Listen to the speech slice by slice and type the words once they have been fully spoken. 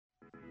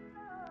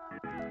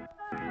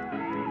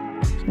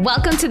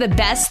Welcome to the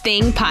Best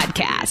Thing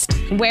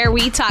podcast, where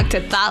we talk to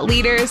thought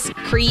leaders,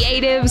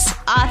 creatives,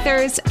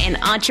 authors, and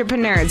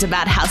entrepreneurs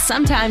about how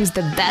sometimes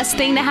the best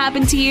thing to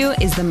happen to you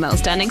is the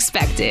most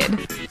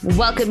unexpected.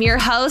 Welcome your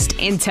host,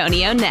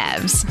 Antonio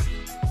Neves.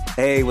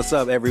 Hey, what's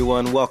up,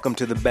 everyone? Welcome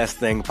to the Best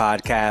Thing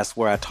podcast,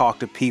 where I talk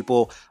to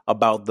people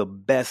about the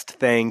best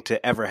thing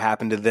to ever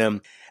happen to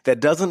them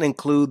that doesn't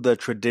include the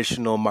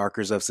traditional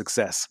markers of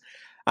success.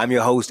 I'm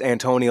your host,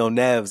 Antonio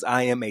Neves.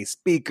 I am a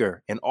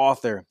speaker, an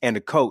author, and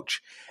a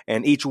coach.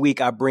 And each week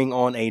I bring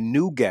on a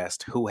new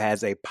guest who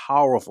has a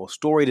powerful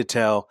story to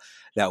tell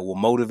that will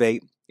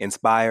motivate,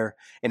 inspire,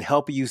 and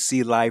help you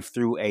see life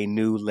through a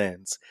new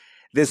lens.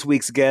 This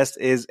week's guest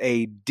is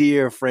a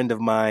dear friend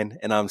of mine,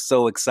 and I'm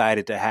so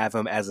excited to have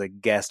him as a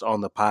guest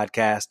on the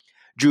podcast.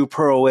 Dhru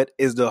Purohit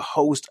is the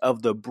host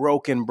of the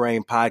Broken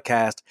Brain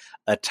podcast,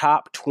 a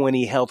top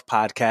 20 health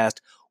podcast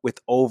with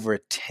over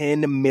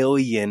 10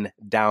 million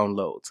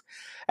downloads.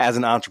 As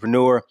an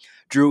entrepreneur,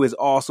 Dhru is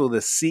also the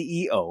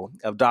CEO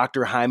of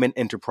Dr. Hyman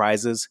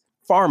Enterprises,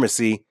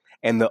 Pharmacy,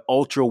 and the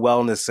Ultra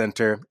Wellness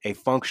Center, a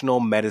functional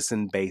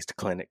medicine-based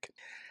clinic.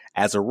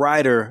 As a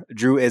writer,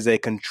 Dhru is a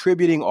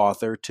contributing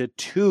author to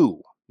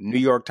 2 New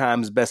York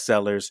Times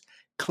bestsellers,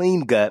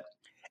 Clean Gut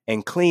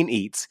and Clean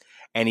Eats,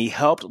 and he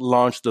helped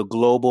launch the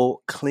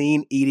global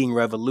clean eating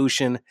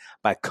revolution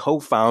by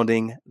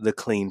co-founding the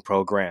Clean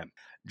program.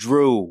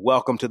 Dhru,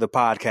 welcome to the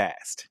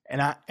podcast.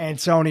 And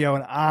Antonio,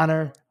 an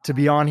honor to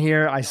be on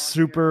here. I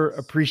super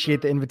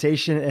appreciate the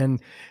invitation. And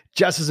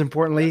just as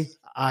importantly,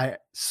 I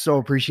so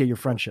appreciate your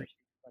friendship.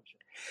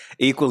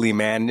 Equally,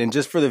 man. And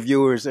just for the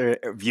viewers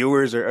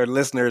or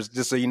listeners,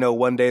 just so you know,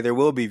 one day there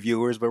will be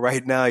viewers, but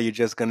right now you're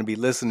just going to be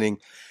listening.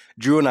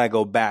 Dhru and I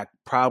go back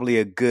probably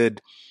a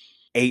good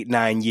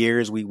 8-9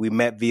 years. We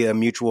met via a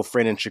mutual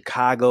friend in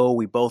Chicago.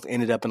 We both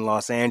ended up in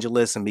Los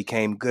Angeles and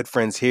became good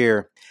friends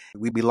here.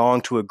 We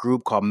belong to a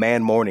group called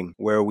Man Morning,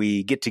 where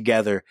we get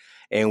together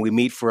and we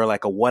meet for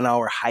like a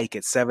 1-hour hike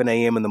at 7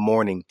 a.m. in the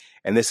morning.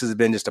 And this has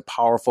been just a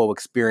powerful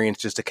experience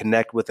just to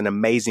connect with an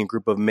amazing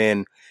group of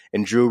men.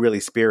 And Dhru really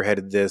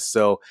spearheaded this.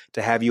 So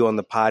to have you on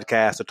the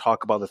podcast to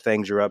talk about the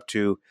things you're up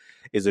to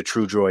is a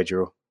true joy,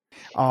 Dhru.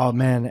 Oh,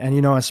 man.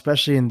 And,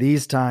 especially in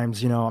these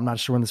times, I'm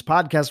not sure when this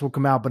podcast will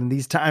come out, but in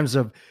these times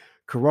of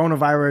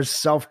coronavirus,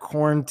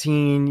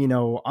 self-quarantine,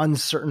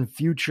 uncertain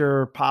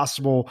future,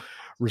 possible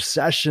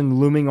recession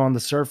looming on the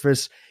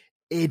surface,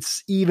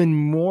 it's even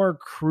more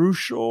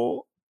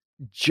crucial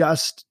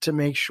just to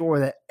make sure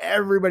that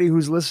everybody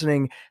who's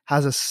listening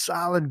has a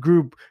solid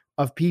group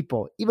of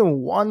people, even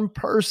one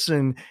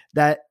person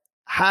that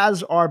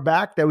has our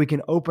back that we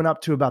can open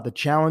up to about the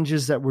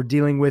challenges that we're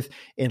dealing with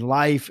in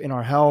life, in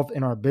our health,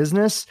 in our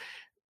business.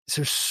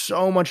 There's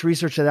so much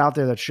research out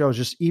there that shows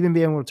just even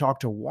being able to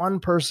talk to one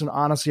person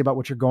honestly about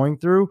what you're going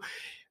through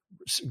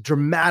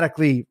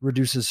dramatically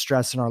reduces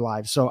stress in our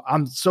lives. So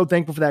I'm so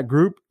thankful for that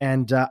group.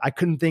 And I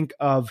couldn't think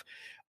of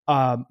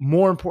a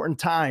more important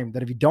time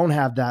that if you don't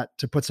have that,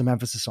 to put some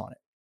emphasis on it.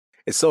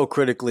 It's so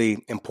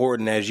critically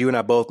important. As you and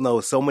I both know,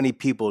 so many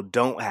people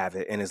don't have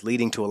it, and it's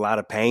leading to a lot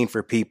of pain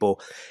for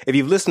people. If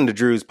you've listened to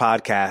Dhru's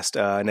podcast,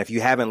 and if you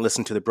haven't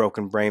listened to the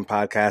Broken Brain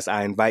podcast,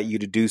 I invite you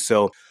to do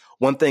so.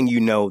 One thing you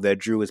know that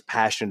Dhru is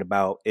passionate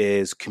about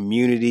is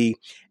community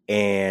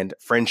and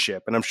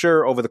friendship. And I'm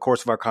sure over the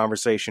course of our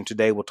conversation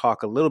today, we'll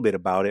talk a little bit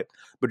about it.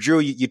 But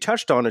Dhru, you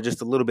touched on it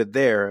just a little bit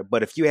there.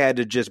 But if you had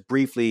to just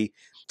briefly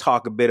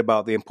talk a bit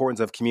about the importance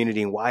of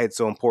community and why it's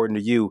so important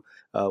to you,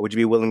 would you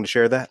be willing to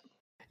share that?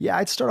 Yeah,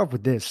 I'd start off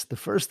with this. The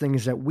first thing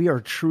is that we are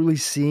truly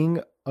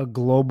seeing a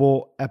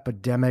global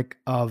epidemic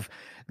of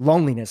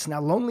loneliness.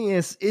 Now,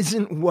 loneliness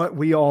isn't what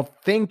we all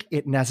think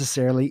it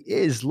necessarily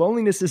is.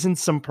 Loneliness isn't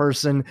some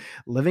person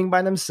living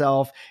by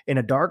themselves in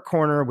a dark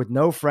corner with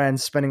no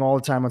friends, spending all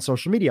the time on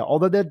social media.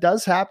 Although that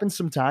does happen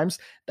sometimes,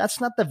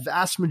 that's not the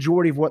vast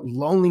majority of what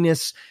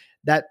loneliness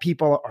that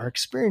people are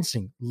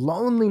experiencing.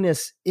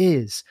 Loneliness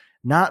is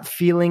not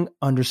feeling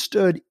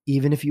understood,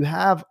 even if you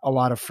have a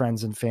lot of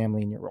friends and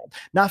family in your world.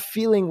 Not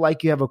feeling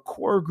like you have a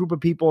core group of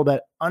people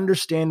that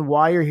understand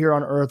why you're here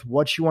on earth,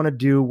 what you want to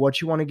do,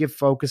 what you want to give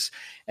focus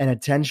and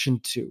attention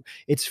to.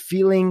 It's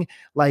feeling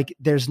like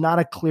there's not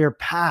a clear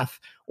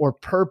path or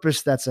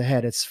purpose that's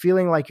ahead. It's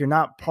feeling like you're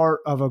not part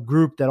of a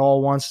group that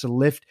all wants to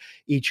lift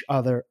each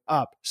other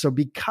up. So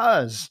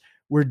because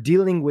we're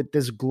dealing with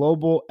this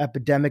global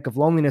epidemic of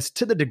loneliness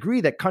to the degree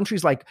that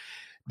countries like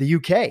the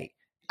UK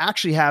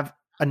actually have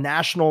a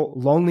national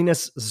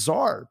loneliness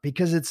czar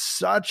because it's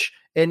such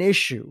an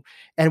issue.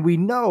 And we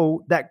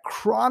know that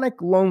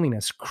chronic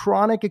loneliness,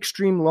 chronic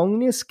extreme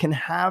loneliness can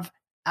have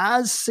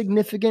as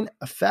significant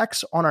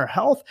effects on our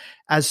health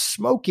as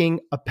smoking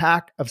a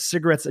pack of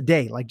cigarettes a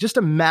day. Like, just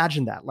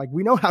imagine that. Like,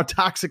 we know how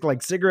toxic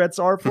like cigarettes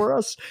are for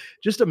us.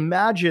 Just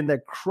imagine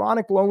that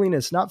chronic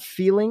loneliness, not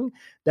feeling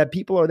that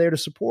people are there to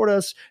support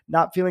us,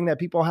 not feeling that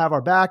people have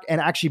our back, and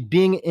actually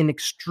being in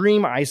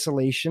extreme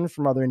isolation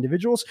from other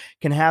individuals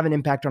can have an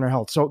impact on our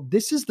health. So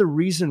this is the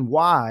reason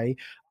why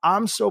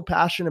I'm so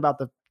passionate about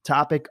the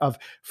topic of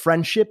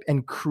friendship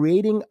and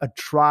creating a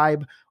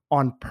tribe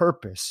on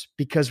purpose,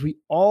 because we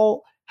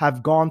all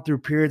have gone through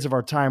periods of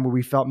our time where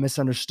we felt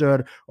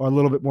misunderstood or a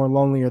little bit more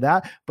lonely or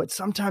that. But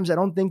sometimes I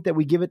don't think that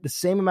we give it the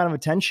same amount of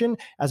attention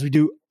as we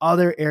do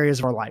other areas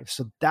of our life.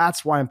 So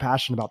that's why I'm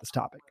passionate about this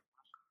topic.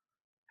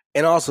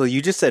 And also,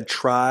 you just said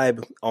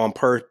tribe on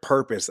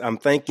purpose. I'm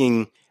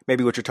thinking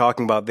maybe what you're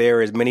talking about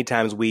there is many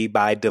times we,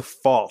 by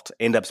default,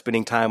 end up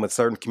spending time with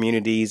certain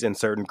communities and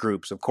certain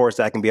groups. Of course,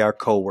 that can be our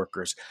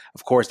coworkers.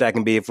 Of course, that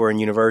can be if we're in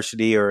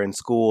university or in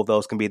school.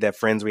 Those can be that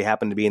friends we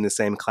happen to be in the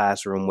same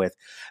classroom with.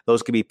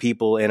 Those could be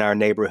people in our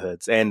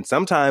neighborhoods. And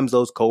sometimes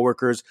those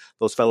coworkers,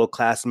 those fellow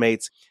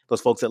classmates,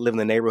 those folks that live in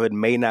the neighborhood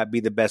may not be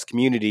the best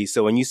community.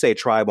 So when you say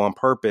tribe on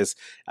purpose,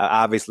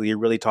 obviously you're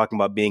really talking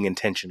about being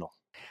intentional.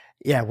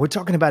 Yeah, we're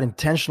talking about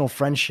intentional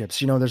friendships.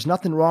 There's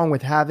nothing wrong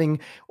with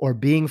having or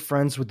being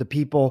friends with the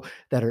people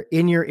that are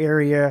in your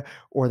area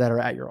or that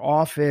are at your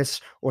office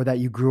or that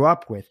you grew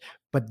up with.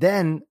 But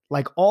then,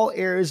 like all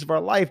areas of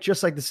our life,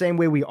 just like the same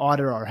way we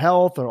audit our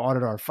health or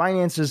audit our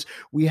finances,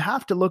 we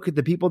have to look at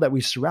the people that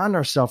we surround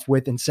ourselves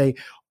with and say,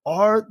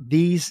 are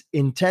these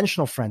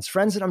intentional friends,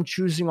 friends that I'm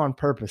choosing on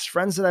purpose,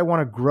 friends that I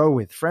want to grow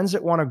with, friends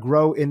that want to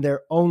grow in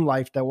their own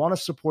life, that want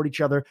to support each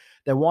other,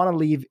 that want to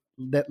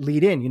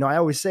lead in. I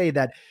always say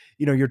that,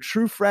 your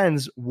true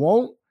friends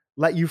won't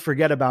let you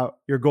forget about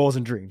your goals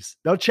and dreams.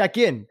 They'll check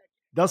in.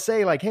 They'll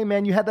say like, hey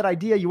man, you had that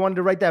idea. You wanted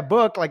to write that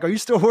book. Like, are you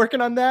still working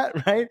on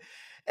that? Right.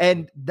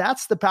 And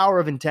that's the power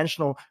of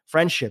intentional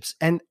friendships.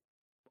 And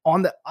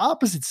on the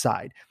opposite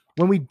side,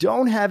 when we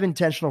don't have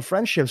intentional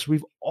friendships,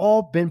 we've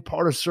all been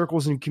part of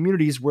circles and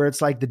communities where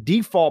it's like the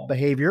default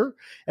behavior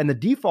and the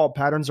default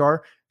patterns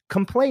are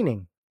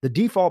complaining. The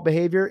default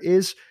behavior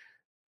is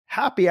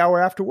happy hour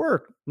after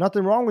work.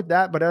 Nothing wrong with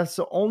that, but that's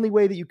the only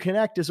way that you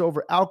connect is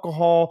over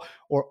alcohol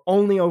or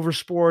only over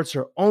sports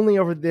or only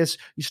over this.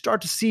 You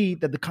start to see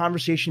that the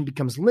conversation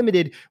becomes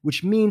limited,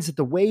 which means that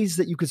the ways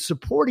that you could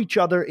support each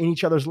other in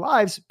each other's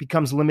lives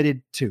becomes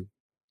limited too.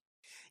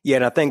 Yeah,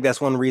 and I think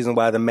that's one reason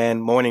why the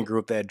Man Morning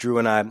Group that Dhru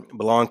and I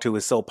belong to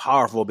is so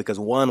powerful because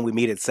one, we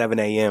meet at 7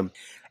 a.m.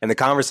 and the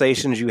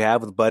conversations you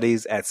have with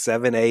buddies at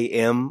 7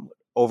 a.m.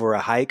 over a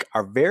hike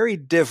are very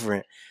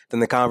different than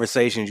the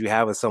conversations you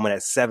have with someone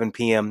at 7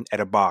 p.m. at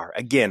a bar.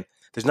 Again,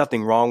 there's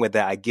nothing wrong with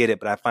that. I get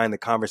it, but I find the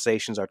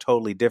conversations are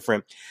totally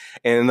different.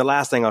 And the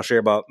last thing I'll share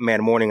about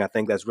Man Morning, I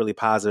think that's really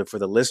positive for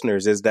the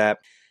listeners is that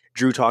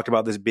Dhru talked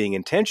about this being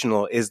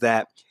intentional, is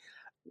that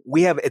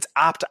it's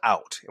opt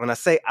out. When I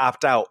say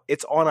opt out,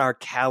 it's on our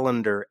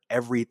calendar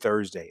every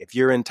Thursday. If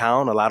you're in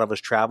town, a lot of us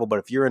travel, but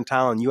if you're in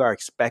town, you are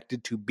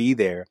expected to be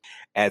there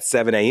at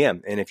 7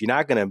 a.m. And if you're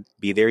not going to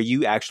be there,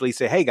 you actually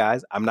say, hey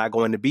guys, I'm not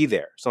going to be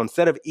there. So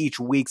instead of each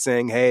week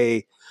saying,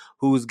 hey,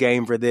 who's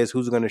game for this?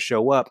 Who's going to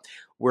show up?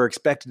 We're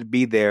expected to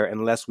be there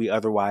unless we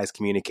otherwise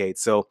communicate.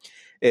 So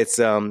it's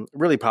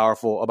really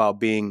powerful about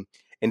being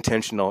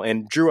intentional.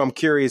 And Dhru, I'm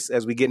curious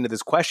as we get into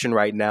this question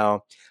right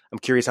now, I'm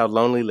curious how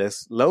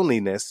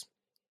loneliness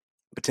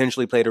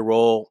potentially played a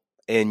role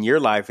in your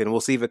life. And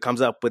we'll see if it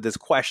comes up with this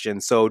question.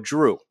 So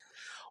Dhru,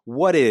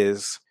 what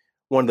is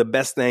one of the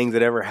best things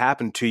that ever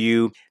happened to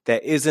you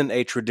that isn't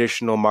a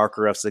traditional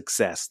marker of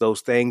success? Those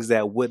things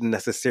that wouldn't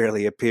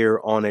necessarily appear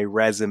on a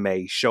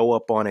resume, show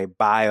up on a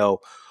bio,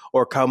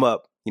 or come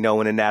up, in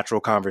a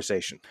natural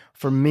conversation.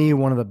 For me,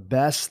 one of the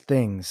best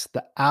things,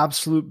 the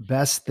absolute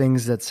best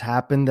things that's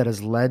happened that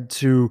has led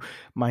to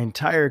my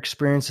entire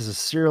experience as a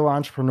serial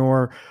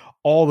entrepreneur,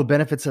 all the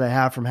benefits that I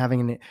have from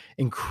having an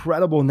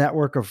incredible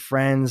network of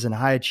friends and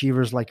high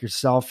achievers like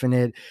yourself in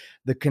it,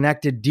 the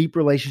connected, deep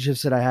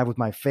relationships that I have with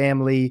my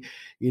family,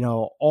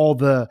 all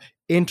the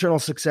internal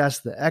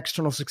success, the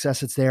external success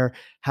that's there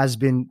has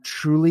been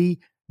truly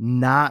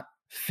not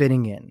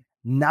fitting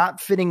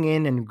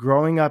in and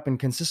growing up and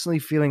consistently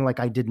feeling like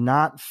I did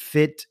not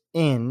fit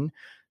in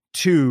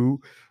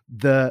to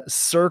the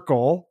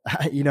circle.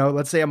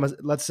 Let's say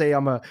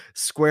I'm a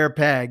square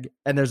peg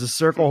and there's a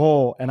circle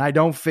hole and I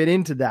don't fit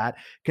into that,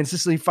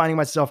 consistently finding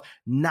myself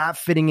not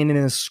fitting in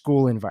a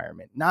school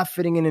environment, not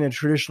fitting in a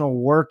traditional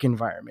work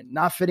environment,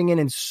 not fitting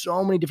in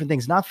so many different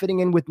things, not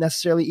fitting in with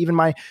necessarily even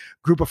my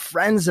group of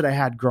friends that I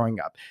had growing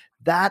up.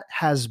 That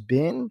has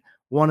been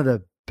one of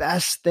the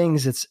best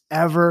things that's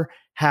ever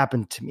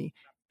happened to me.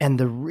 And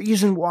the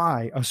reason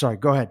why, I'm sorry,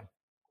 go ahead.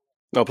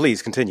 No,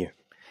 please continue.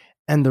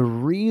 And the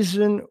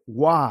reason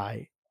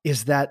why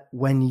is that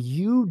when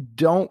you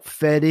don't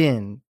fit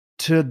in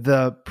to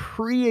the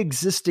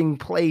pre-existing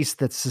place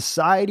that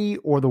society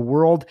or the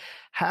world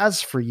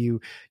has for you,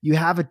 you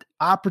have an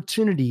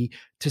opportunity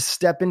to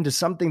step into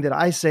something that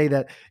I say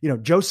that,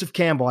 Joseph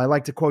Campbell, I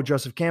like to quote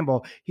Joseph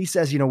Campbell. He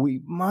says,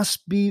 we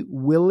must be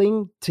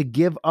willing to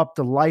give up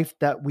the life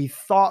that we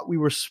thought we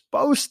were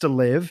supposed to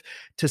live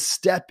to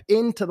step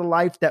into the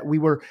life that we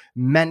were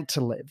meant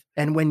to live.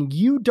 And when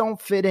you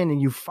don't fit in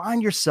and you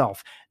find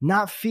yourself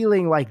not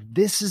feeling like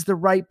this is the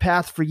right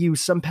path for you,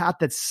 some path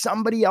that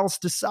somebody else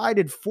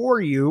decided for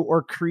you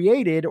or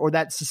created, or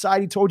that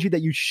society told you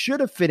that you should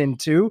have fit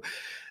into,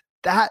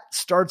 that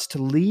starts to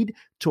lead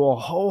to a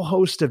whole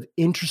host of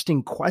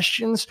interesting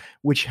questions,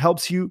 which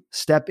helps you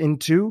step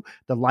into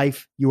the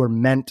life you are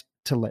meant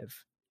to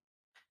live.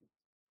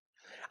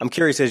 I'm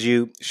curious as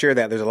you share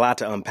that, there's a lot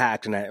to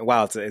unpack. And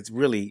wow, it's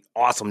really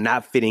awesome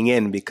not fitting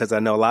in, because I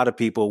know a lot of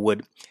people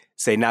would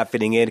say not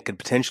fitting in could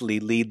potentially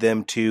lead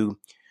them to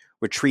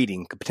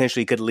retreating,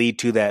 could lead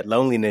to that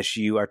loneliness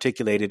you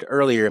articulated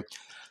earlier.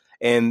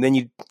 And then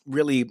you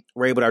really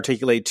were able to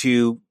articulate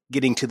to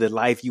getting to the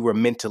life you were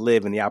meant to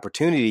live and the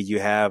opportunity you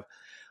have.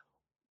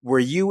 Were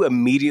you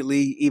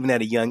immediately, even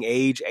at a young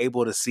age,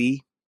 able to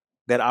see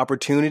that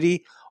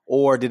opportunity?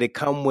 Or did it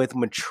come with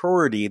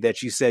maturity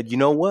that you said, you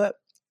know what?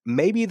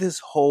 Maybe this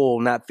whole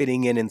not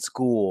fitting in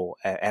school,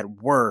 at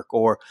work,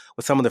 or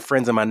with some of the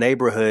friends in my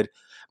neighborhood,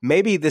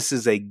 maybe this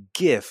is a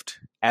gift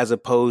as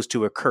opposed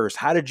to a curse.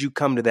 How did you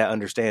come to that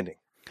understanding?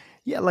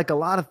 Yeah, like a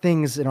lot of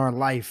things in our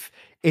life,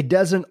 it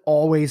doesn't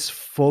always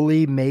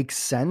fully make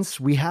sense.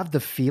 We have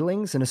the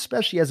feelings, and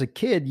especially as a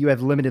kid, you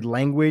have limited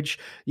language,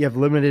 you have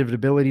limited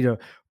ability to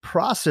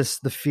process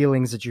the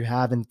feelings that you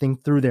have and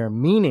think through their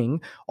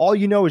meaning. All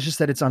you know is just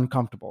that it's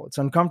uncomfortable. It's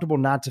uncomfortable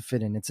not to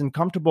fit in. It's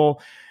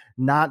uncomfortable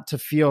not to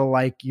feel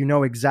like you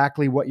know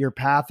exactly what your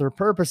path or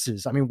purpose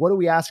is. I mean, what do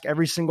we ask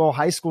every single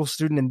high school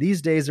student? And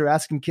these days they're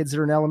asking kids that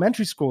are in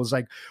elementary school is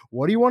like,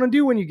 what do you want to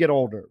do when you get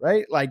older?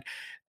 Right? Like,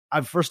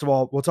 first of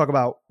all, we'll talk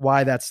about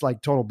why that's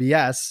like total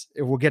BS.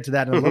 We'll get to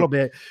that in a little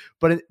bit.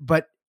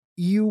 But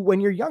you,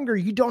 when you're younger,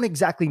 you don't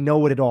exactly know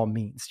what it all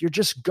means. You're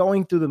just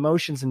going through the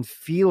motions and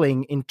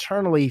feeling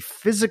internally,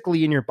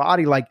 physically in your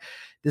body, like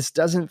this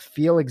doesn't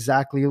feel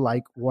exactly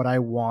like what I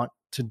want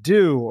to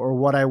do or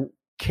what I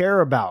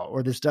care about,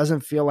 or this doesn't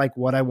feel like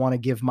what I want to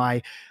give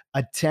my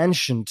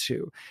attention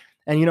to.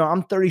 And,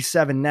 I'm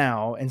 37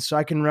 now. And so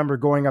I can remember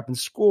growing up in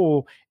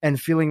school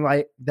and feeling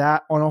like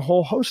that on a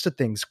whole host of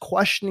things,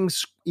 questioning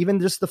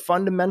even just the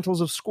fundamentals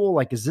of school.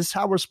 Like, is this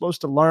how we're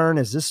supposed to learn?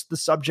 Is this the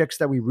subjects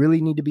that we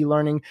really need to be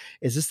learning?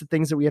 Is this the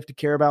things that we have to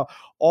care about?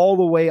 All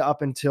the way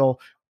up until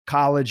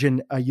college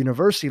and a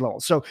university level.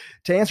 So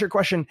to answer your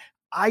question,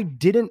 I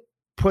didn't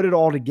put it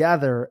all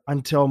together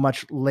until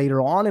much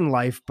later on in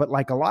life. But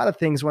like a lot of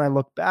things, when I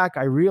look back,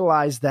 I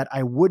realized that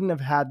I wouldn't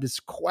have had this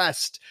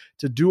quest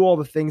to do all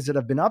the things that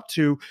I've been up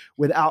to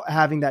without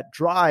having that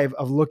drive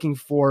of looking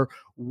for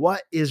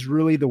what is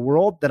really the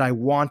world that I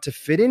want to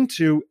fit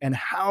into and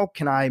how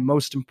can I,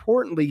 most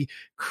importantly,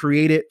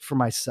 create it for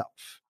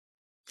myself.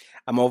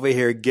 I'm over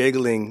here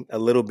giggling a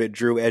little bit,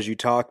 Dhru, as you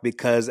talk,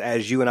 because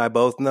as you and I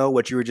both know,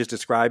 what you were just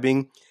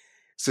describing,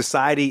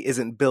 society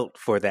isn't built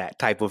for that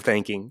type of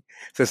thinking.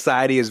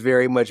 Society is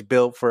very much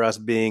built for us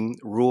being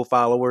rule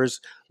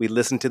followers. We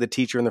listen to the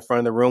teacher in the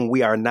front of the room.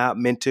 We are not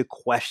meant to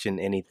question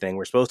anything.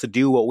 We're supposed to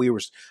do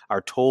what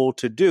are told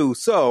to do.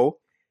 So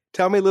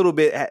tell me a little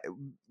bit,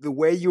 the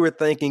way you were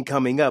thinking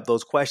coming up,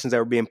 those questions that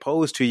were being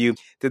posed to you,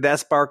 did that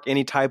spark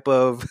any type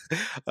of,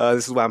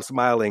 this is why I'm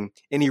smiling,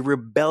 any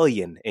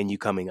rebellion in you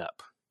coming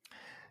up?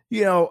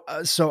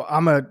 So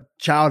I'm a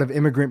child of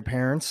immigrant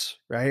parents,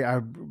 right?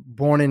 I'm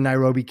born in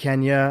Nairobi,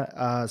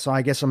 Kenya. So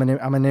I guess I'm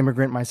an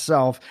immigrant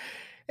myself.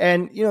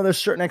 And, there's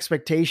certain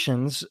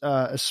expectations,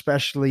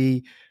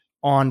 especially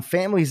on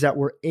families that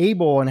were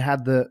able and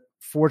had the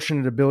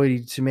fortunate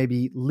ability to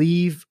maybe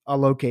leave a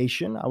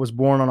location. I was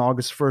born on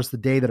August 1st, the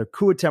day that a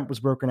coup attempt was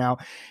broken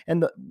out.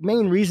 And the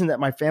main reason that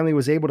my family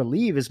was able to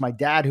leave is my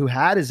dad, who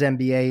had his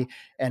MBA,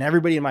 and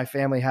everybody in my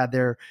family had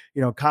their,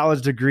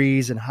 college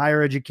degrees and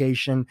higher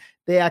education.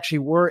 They actually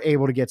were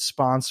able to get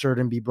sponsored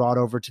and be brought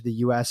over to the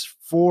US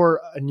for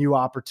a new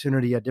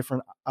opportunity, a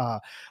different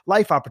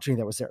life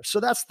opportunity that was there. So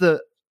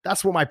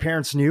that's what my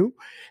parents knew.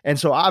 And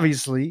so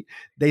obviously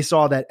they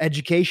saw that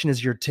education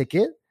is your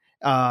ticket.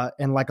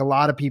 And like a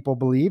lot of people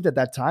believed at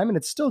that time, and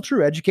it's still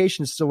true,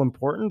 education is still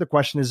important. The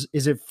question is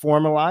it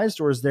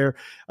formalized, or is there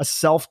a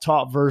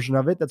self-taught version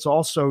of it that's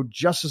also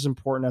just as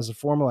important as a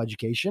formal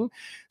education?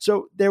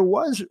 So there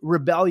was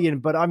rebellion,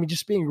 but I mean,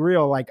 just being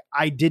real, like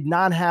I did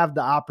not have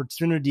the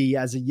opportunity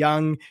as a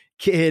young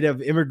kid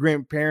of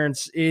immigrant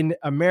parents in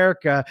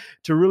America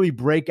to really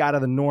break out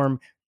of the norm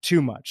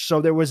too much.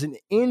 So there was an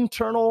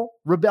internal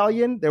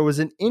rebellion, there was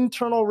an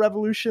internal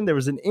revolution, there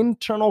was an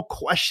internal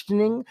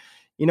questioning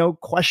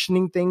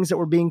things that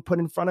were being put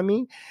in front of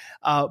me.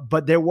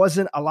 But there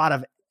wasn't a lot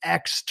of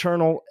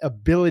external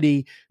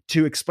ability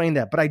to explain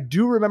that. But I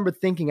do remember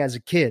thinking as a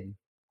kid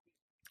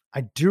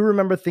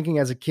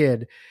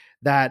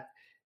that,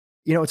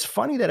 it's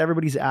funny that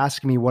everybody's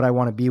asking me what I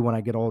want to be when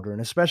I get older.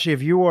 And especially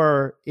if you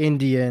are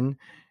Indian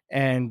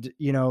and,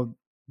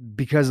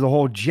 because of the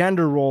whole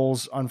gender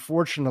roles,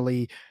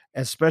 unfortunately,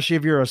 especially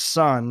if you're a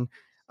son,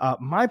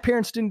 my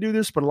parents didn't do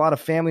this, but a lot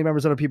of family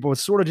members, other people,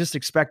 was sort of just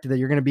expected that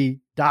you're going to be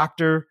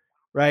doctor,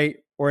 right?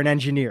 Or an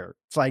engineer.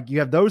 It's like you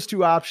have those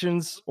two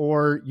options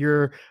or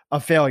you're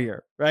a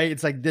failure, right?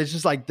 It's like,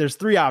 there's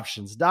three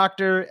options: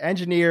 doctor,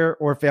 engineer,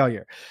 or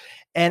failure.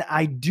 And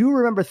I do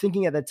remember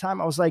thinking at that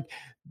time, I was like,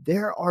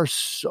 there are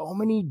so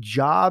many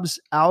jobs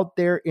out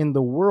there in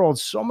the world,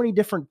 so many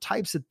different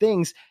types of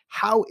things.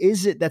 How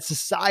is it that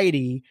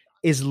society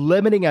is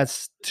limiting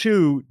us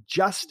to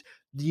just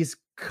these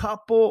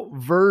couple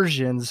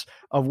versions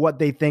of what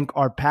they think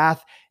our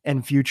path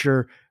and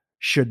future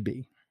should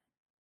be?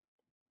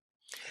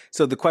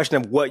 So the question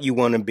of what you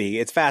want to be,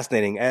 it's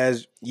fascinating.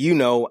 As you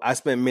know, I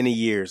spent many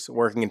years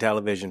working in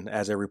television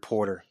as a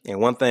reporter. And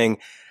one thing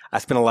I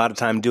spent a lot of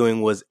time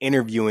doing was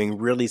interviewing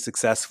really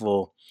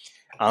successful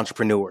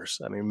entrepreneurs.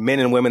 I mean, men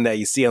and women that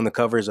you see on the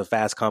covers of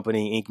Fast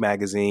Company, Inc.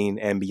 magazine,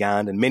 and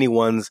beyond, and many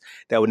ones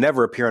that would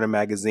never appear in a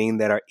magazine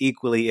that are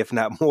equally, if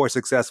not more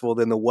successful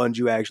than the ones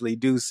you actually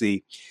do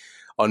see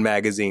on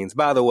magazines.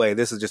 By the way,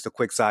 this is just a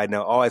quick side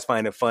note. I always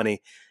find it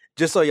funny.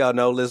 Just so y'all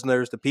know,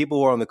 listeners, the people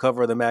who are on the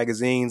cover of the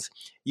magazines,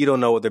 you don't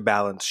know what their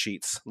balance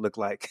sheets look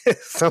like.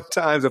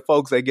 Sometimes the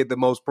folks that get the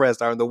most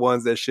press aren't the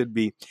ones that should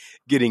be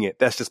getting it.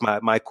 That's just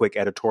my quick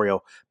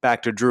editorial.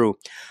 Back to Dhru.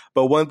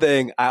 But one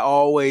thing I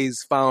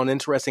always found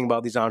interesting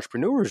about these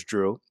entrepreneurs,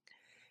 Dhru,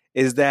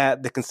 is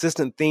that the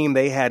consistent theme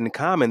they had in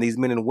common, these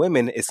men and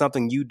women, is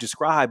something you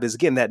described as,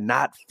 again, that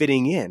not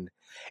fitting in.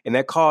 And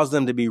that caused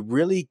them to be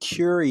really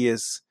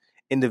curious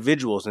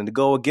individuals and to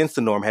go against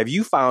the norm. Have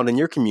you found in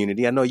your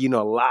community, I know you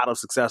know a lot of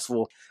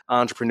successful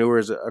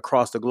entrepreneurs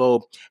across the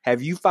globe,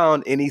 have you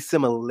found any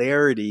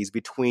similarities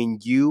between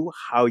you,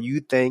 how you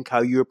think,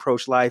 how you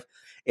approach life,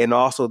 and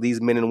also these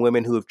men and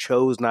women who have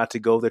chose not to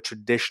go the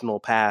traditional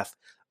path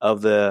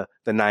of the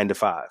 9 to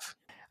 5?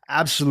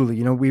 Absolutely.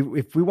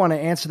 If we want to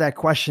answer that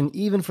question,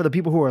 even for the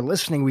people who are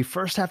listening, we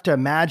first have to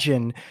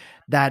imagine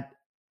that,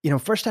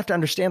 first have to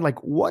understand,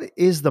 like, what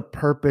is the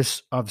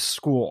purpose of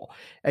school?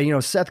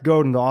 And, Seth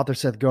Godin, the author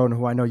Seth Godin,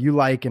 who I know you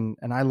like, and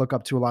I look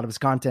up to a lot of his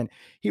content,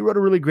 he wrote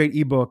a really great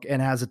ebook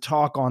and has a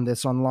talk on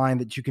this online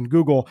that you can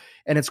Google,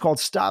 and it's called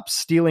Stop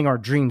Stealing Our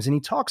Dreams. And he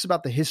talks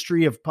about the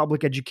history of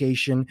public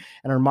education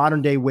and our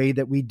modern day way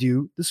that we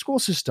do the school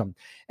system.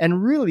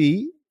 And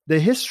really,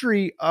 the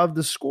history of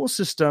the school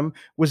system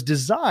was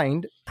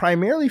designed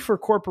primarily for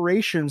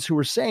corporations who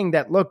were saying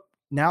that, look,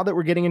 now that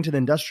we're getting into the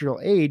industrial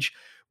age,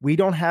 we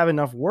don't have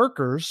enough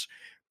workers.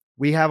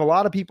 We have a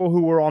lot of people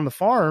who were on the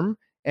farm,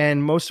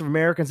 and most of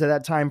Americans at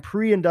that time,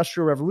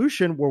 pre-industrial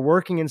revolution, were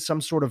working in some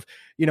sort of,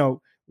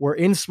 we're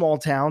in small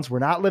towns. We're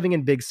not living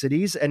in big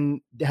cities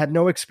and had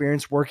no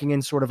experience working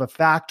in sort of a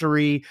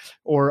factory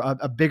or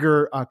a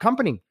bigger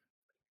company.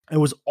 It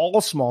was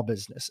all small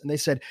business. And they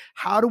said,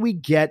 how do we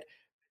get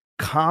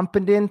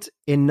competent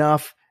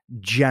enough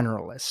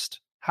generalists?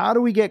 How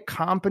do we get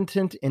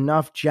competent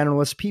enough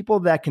generalists, people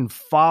that can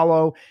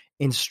follow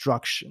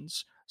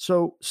instructions?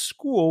 So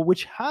school,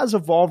 which has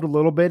evolved a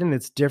little bit and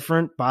it's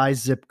different by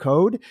zip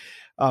code,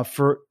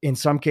 for in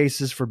some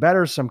cases for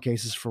better, some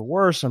cases for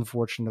worse,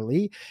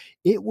 unfortunately,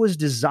 it was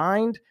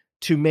designed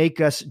to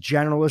make us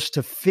generalists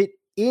to fit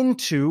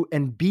into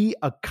and be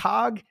a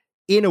cog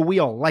in a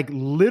wheel, like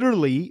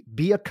literally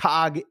be a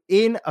cog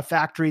in a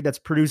factory that's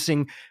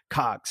producing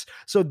cogs.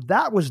 So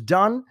that was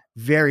done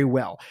very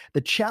well.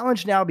 The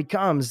challenge now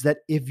becomes that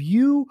if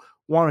you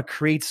want to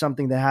create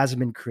something that hasn't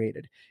been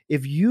created,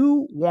 if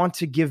you want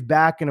to give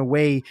back in a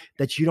way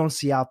that you don't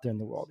see out there in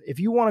the world, if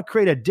you want to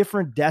create a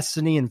different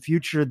destiny and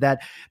future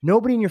that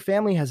nobody in your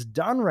family has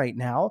done right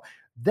now,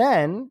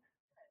 then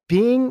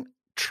being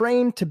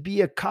trained to be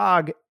a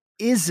cog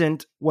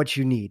isn't what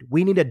you need.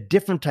 We need a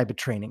different type of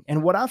training.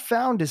 And what I've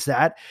found is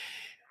that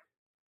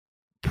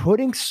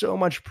putting so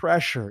much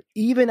pressure,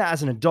 even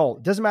as an adult,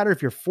 it doesn't matter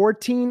if you're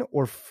 14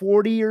 or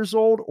 40 years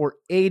old or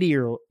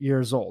 80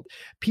 years old.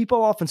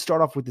 People often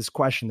start off with this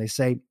question. They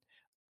say,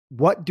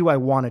 what do I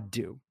want to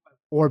do?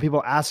 Or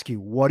people ask you,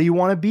 what do you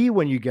want to be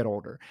when you get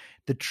older?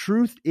 The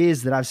truth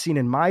is that I've seen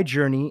in my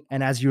journey,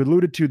 and as you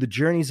alluded to, the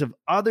journeys of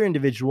other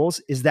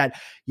individuals, is that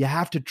you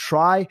have to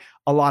try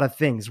a lot of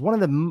things. One of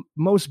the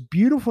most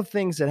beautiful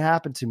things that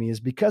happened to me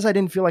is because I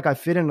didn't feel like I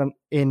fit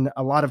in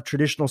a lot of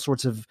traditional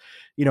sorts of,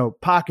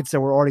 pockets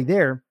that were already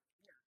there.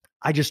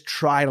 I just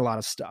tried a lot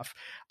of stuff.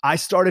 I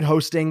started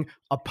hosting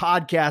a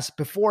podcast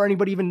before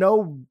anybody even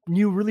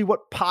knew really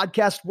what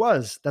podcast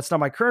was. That's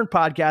not my current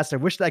podcast. I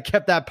wish that I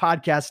kept that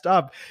podcast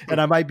up and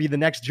I might be the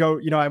next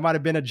Joe, I might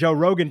have been a Joe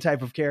Rogan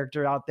type of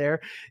character out there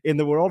in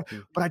the world,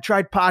 but I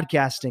tried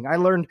podcasting. I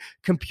learned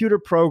computer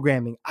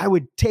programming. I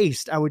would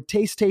taste.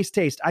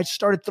 I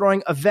started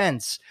throwing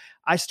events.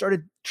 I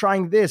started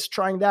trying this,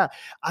 trying that.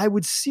 I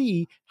would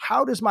see,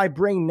 how does my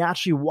brain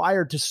naturally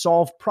wired to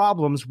solve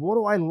problems? What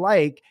do I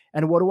like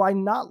and what do I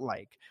not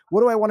like?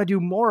 What do I want to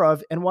do more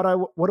of and what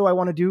do I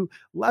want to do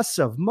less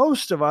of?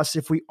 Most of us,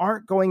 if we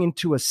aren't going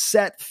into a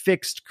set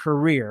fixed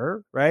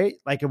career, right?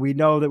 Like we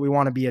know that we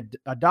want to be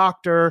a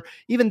doctor,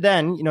 even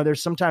then,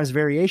 there's sometimes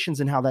variations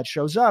in how that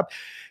shows up.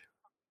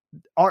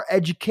 Our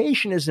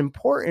education is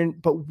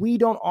important, but we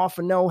don't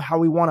often know how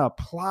we want to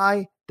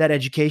apply that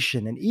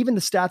education. And even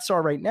the stats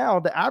are right now,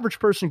 the average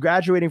person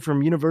graduating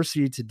from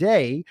university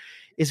today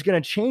is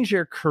going to change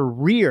their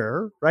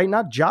career, right?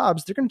 Not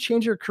jobs. They're going to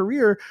change their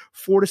career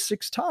 4 to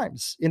 6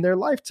 times in their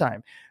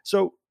lifetime.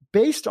 So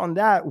based on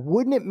that,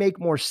 wouldn't it make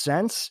more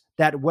sense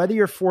that whether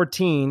you're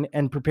 14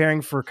 and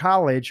preparing for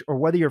college, or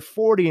whether you're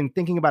 40 and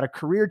thinking about a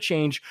career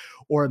change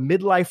or a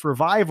midlife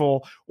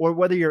revival, or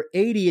whether you're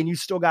 80 and you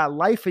still got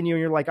life in you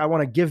and you're like, I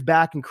want to give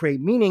back and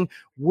create meaning,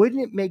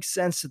 wouldn't it make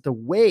sense that the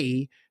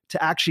way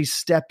to actually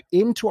step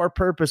into our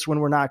purpose when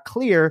we're not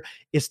clear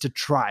is to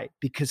try,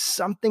 because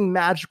something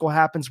magical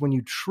happens when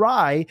you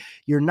try.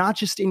 You're not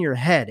just in your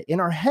head. In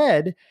our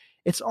head,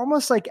 it's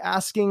almost like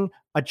asking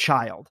a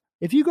child.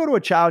 If you go to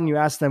a child and you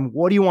ask them,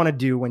 what do you want to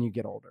do when you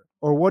get older?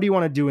 Or what do you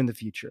want to do in the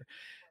future?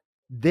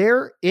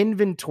 Their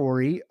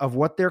inventory of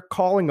what they're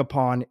calling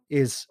upon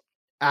is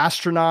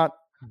astronaut,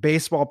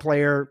 baseball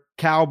player,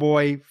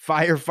 cowboy,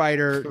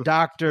 firefighter,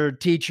 doctor,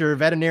 teacher,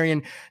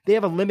 veterinarian. They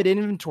have a limited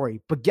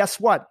inventory. But guess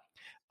what?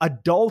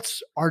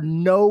 Adults are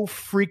no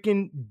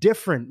freaking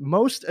different.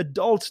 Most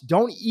adults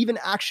don't even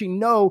actually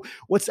know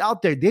what's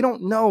out there. They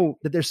don't know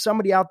that there's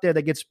somebody out there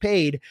that gets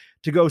paid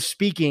to go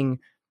speaking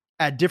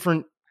at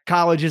different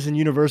colleges and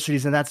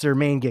universities, and that's their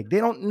main gig. They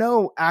don't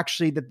know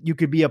actually that you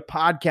could be a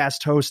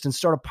podcast host and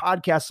start a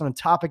podcast on a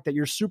topic that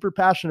you're super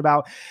passionate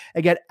about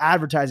and get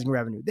advertising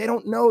revenue. They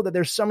don't know that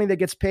there's somebody that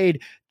gets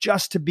paid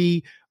just to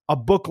be a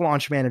book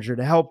launch manager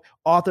to help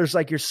authors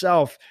like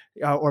yourself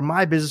or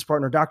my business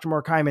partner, Dr.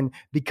 Mark Hyman,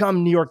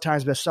 become New York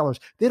Times bestsellers.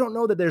 They don't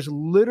know that there's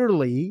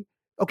literally,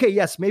 okay,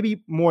 yes,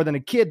 maybe more than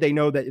a kid. They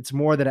know that it's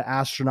more than an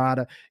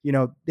astronaut.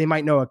 They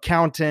might know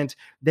accountant.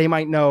 They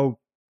might know,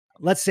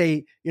 let's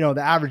say,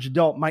 the average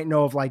adult might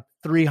know of like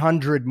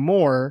 300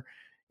 more,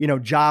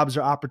 jobs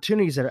or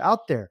opportunities that are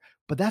out there.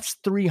 But that's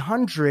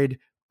 300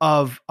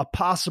 of a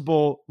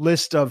possible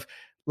list of,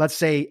 let's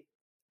say,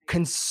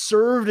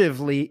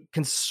 conservatively,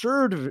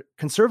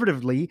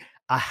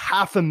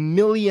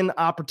 500,000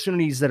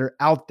 opportunities that are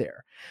out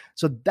there.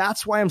 So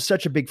that's why I'm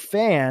such a big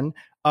fan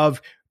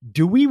of,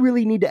 do we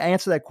really need to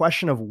answer that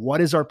question of what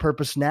is our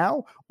purpose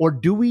now? Or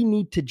do we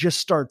need to just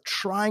start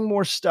trying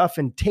more stuff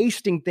and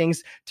tasting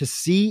things to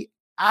see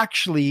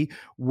actually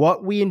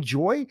what we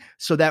enjoy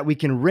so that we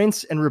can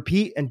rinse and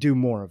repeat and do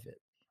more of it?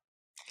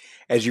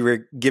 As you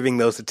were giving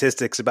those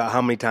statistics about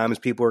how many times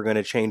people are going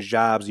to change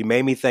jobs, you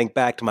made me think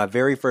back to my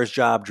very first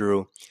job,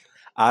 Dhru,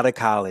 out of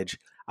college.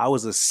 I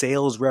was a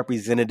sales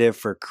representative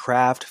for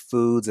Kraft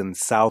Foods in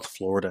South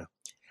Florida.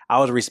 I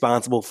was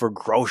responsible for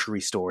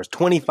grocery stores,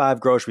 25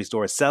 grocery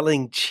stores,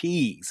 selling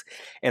cheese.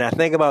 And I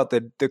think about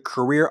the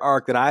career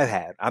arc that I've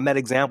had. I'm that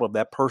example of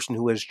that person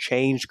who has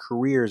changed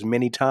careers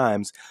many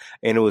times.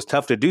 And it was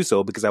tough to do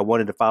so because I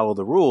wanted to follow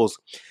the rules.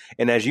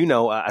 And as you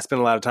know, I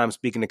spend a lot of time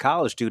speaking to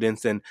college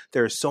students, and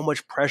there's so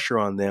much pressure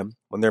on them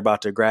when they're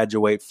about to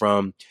graduate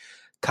from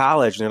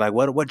college. And they're like,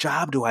 what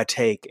job do I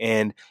take?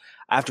 And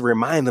I have to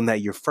remind them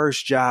that your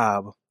first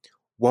job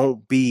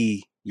won't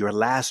be your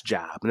last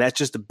job. And that's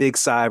just a big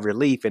sigh of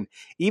relief. And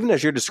even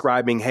as you're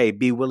describing, hey,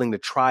 be willing to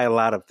try a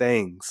lot of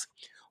things.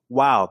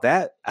 Wow,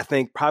 that I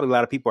think probably a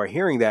lot of people are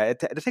hearing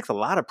that. It takes a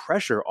lot of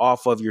pressure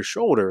off of your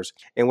shoulders.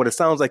 And what it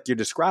sounds like you're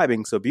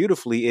describing so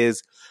beautifully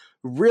is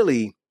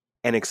really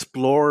an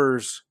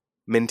explorer's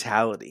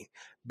mentality,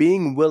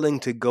 being willing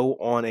to go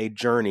on a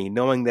journey,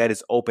 knowing that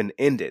it's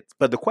open-ended.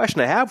 But the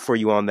question I have for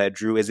you on that,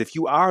 Dhru, is if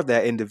you are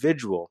that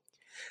individual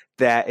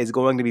that is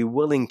going to be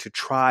willing to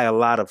try a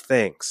lot of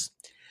things,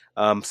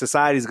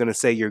 society is going to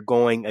say you're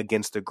going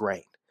against the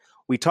grain.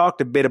 We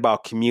talked a bit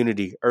about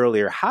community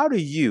earlier. How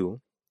did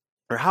you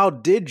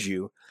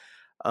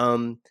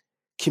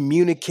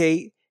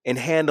communicate and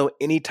handle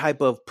any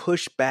type of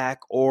pushback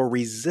or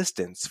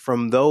resistance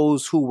from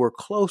those who were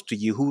close to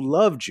you, who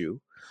loved you,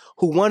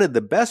 who wanted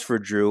the best for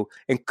Dhru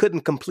and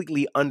couldn't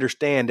completely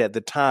understand at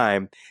the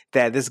time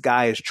that this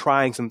guy is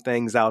trying some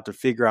things out to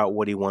figure out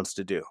what he wants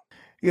to do?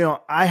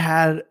 I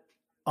had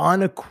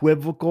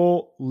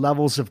unequivocal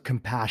levels of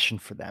compassion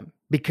for them,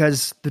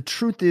 because the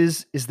truth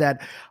is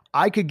that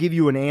I could give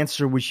you an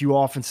answer, which you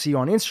often see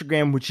on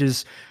Instagram, which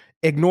is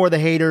ignore the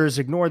haters,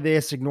 ignore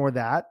this, ignore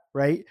that,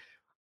 right?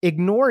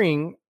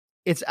 Ignoring,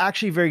 it's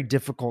actually very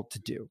difficult to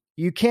do.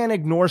 You can't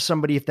ignore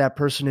somebody if that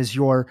person is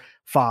your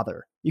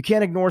father. You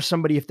can't ignore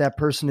somebody if that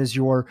person is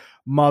your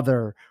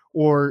mother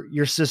or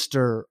your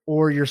sister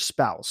or your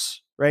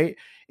spouse, right?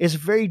 It's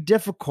very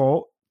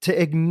difficult to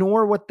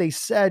ignore what they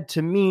said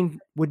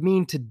would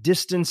mean to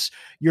distance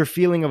your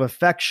feeling of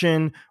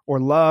affection or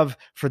love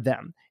for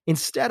them.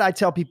 Instead, I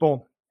tell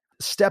people,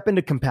 step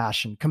into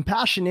compassion.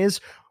 Compassion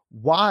is,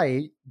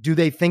 why do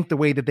they think the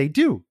way that they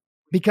do?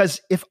 Because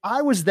if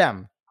I was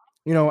them,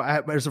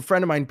 there's a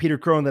friend of mine, Peter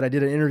Crone, that I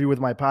did an interview with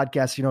my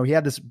podcast. He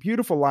had this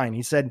beautiful line.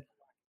 He said,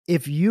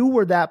 if you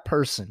were that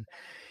person,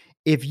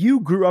 if you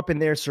grew up in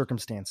their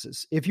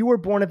circumstances, if you were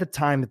born at the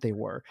time that they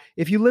were,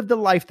 if you lived the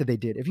life that they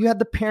did, if you had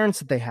the parents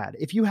that they had,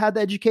 if you had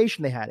the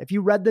education they had, if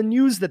you read the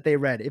news that they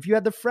read, if you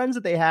had the friends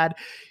that they had,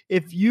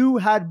 if you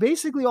had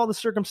basically all the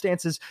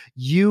circumstances,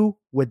 you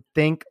would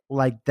think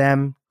like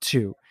them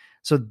too.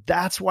 So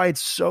that's why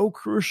it's so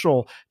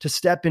crucial to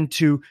step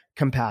into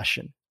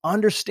compassion.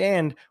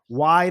 Understand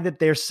why that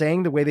they're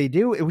saying the way they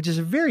do, which is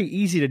very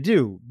easy to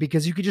do,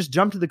 because you could just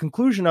jump to the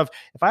conclusion of,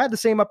 if I had the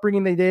same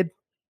upbringing they did,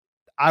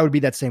 I would be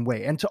that same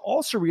way. And to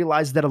also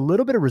realize that a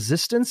little bit of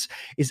resistance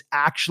is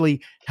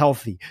actually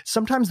healthy.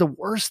 Sometimes the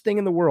worst thing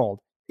in the world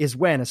is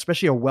when,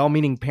 especially a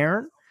well-meaning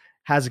parent,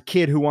 has a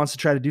kid who wants to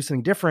try to do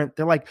something different,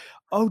 they're like,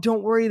 oh,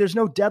 don't worry, there's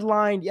no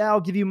deadline. Yeah,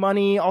 I'll give you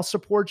money. I'll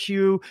support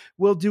you.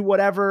 We'll do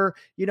whatever.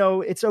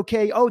 It's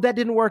okay. Oh, that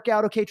didn't work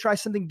out. Okay, try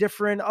something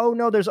different. Oh,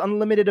 no, there's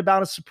unlimited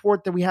amount of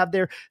support that we have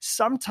there.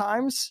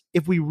 Sometimes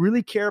if we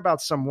really care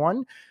about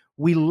someone,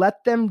 we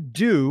let them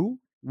do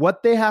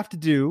what they have to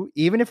do,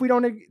 even if we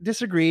don't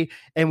disagree,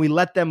 and we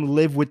let them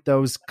live with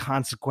those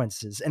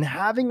consequences. And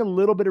having a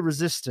little bit of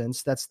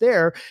resistance that's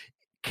there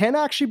can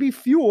actually be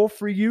fuel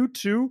for you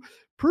to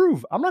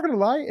prove. I'm not going to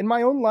lie, in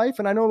my own life,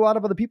 and I know a lot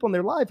of other people in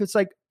their life, it's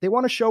like they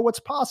want to show what's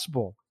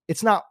possible.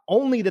 It's not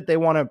only that they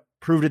want to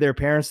prove to their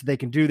parents that they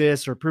can do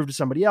this or prove to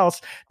somebody else.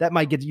 That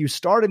might get you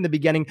started in the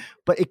beginning,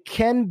 but it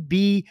can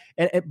be,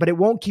 but it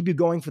won't keep you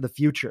going for the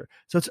future.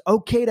 So it's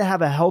okay to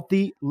have a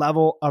healthy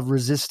level of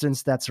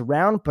resistance that's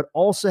around, but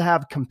also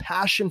have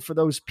compassion for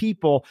those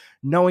people,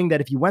 knowing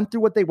that if you went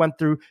through what they went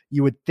through,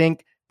 you would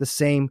think the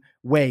same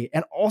way.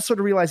 And also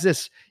to realize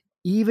this,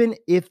 even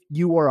if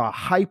you are a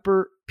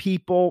hyper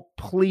people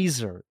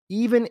pleaser,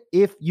 even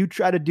if you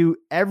try to do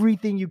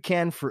everything you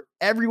can for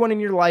everyone in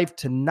your life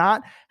to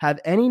not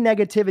have any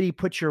negativity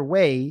put your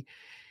way,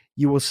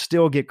 you will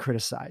still get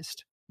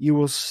criticized.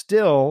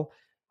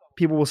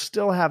 People will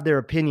still have their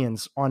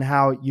opinions on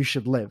how you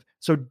should live.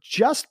 So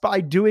just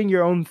by doing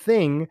your own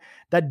thing,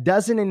 that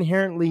doesn't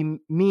inherently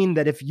mean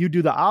that if you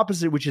do the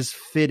opposite, which is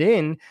fit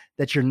in,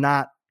 that you're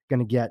not going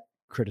to get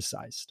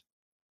criticized.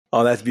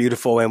 Oh, that's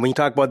beautiful. And when you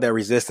talk about that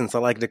resistance, I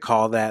like to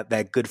call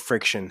that good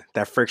friction,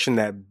 that friction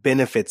that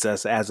benefits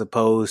us as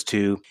opposed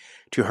to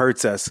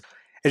hurts us.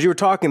 As you were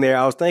talking there,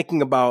 I was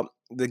thinking about,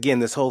 again,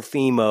 this whole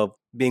theme of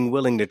being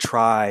willing to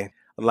try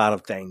a lot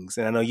of things.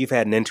 And I know you've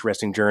had an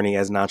interesting journey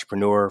as an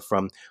entrepreneur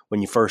from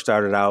when you first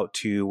started out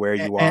to where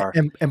you are.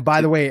 And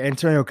by the way,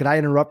 Antonio, could I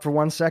interrupt for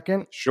 1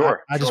 second?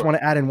 Sure. I just want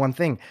to add in one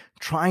thing.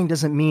 Trying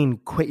doesn't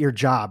mean quit your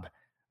job,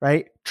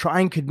 right?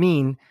 Trying could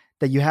mean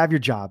that you have your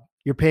job.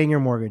 You're paying your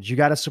mortgage. You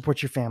got to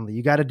support your family.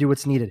 You got to do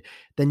what's needed.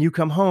 Then you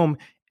come home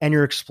and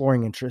you're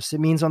exploring interests.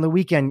 It means on the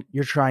weekend,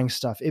 you're trying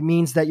stuff. It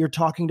means that you're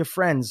talking to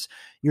friends.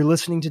 You're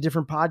listening to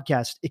different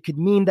podcasts. It could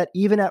mean that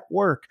even at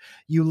work,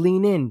 you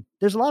lean in.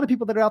 There's a lot of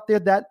people that are out there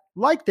that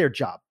like their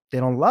job. They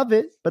don't love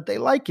it, but they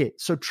like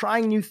it. So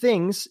trying new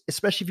things,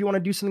 especially if you want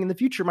to do something in the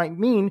future, might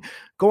mean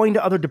going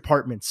to other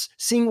departments,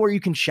 seeing where you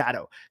can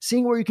shadow,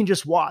 seeing where you can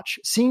just watch,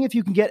 seeing if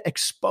you can get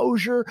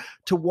exposure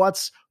to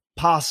what's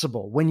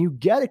possible. When you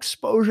get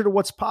exposure to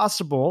what's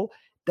possible,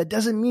 that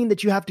doesn't mean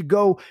that you have to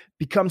go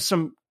become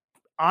some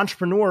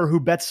entrepreneur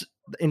who bets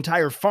the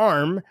entire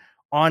farm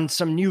on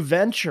some new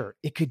venture.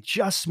 It could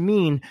just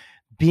mean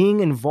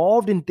being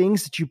involved in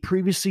things that you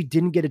previously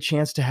didn't get a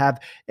chance to have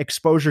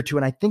exposure to.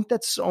 And I think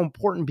that's so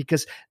important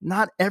because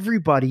not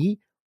everybody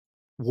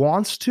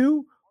wants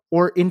to,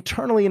 or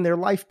internally in their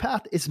life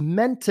path is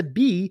meant to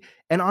be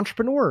an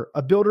entrepreneur,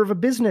 a builder of a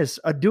business,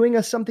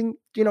 something,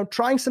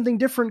 trying something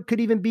different.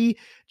 Could even be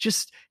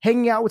just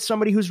hanging out with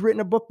somebody who's written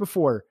a book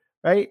before,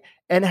 right?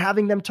 And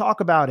having them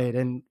talk about it.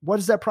 And what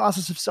is that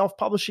process of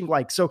self-publishing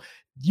like? So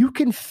you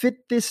can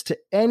fit this to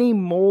any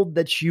mold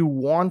that you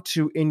want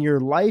to in your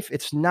life.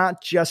 It's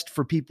not just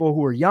for people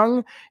who are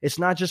young. It's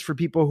not just for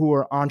people who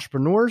are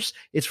entrepreneurs.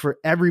 It's for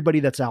everybody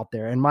that's out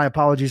there. And my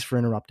apologies for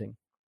interrupting.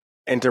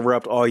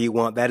 Interrupt all you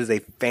want. That is a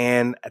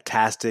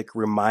fantastic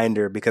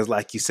reminder because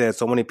like you said,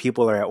 so many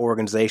people are at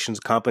organizations,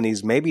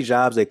 companies, maybe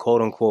jobs they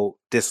quote unquote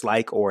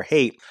dislike or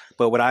hate.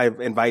 But what I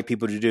invite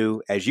people to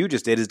do, as you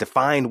just did, is to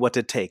find what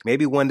to take.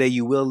 Maybe one day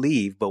you will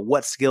leave, but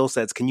what skill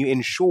sets can you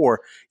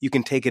ensure you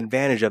can take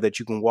advantage of that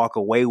you can walk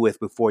away with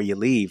before you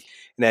leave?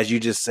 And as you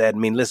just said,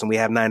 listen, we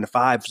have 9 to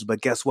 5s,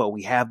 but guess what?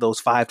 We have those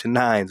 5 to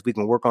 9s. We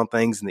can work on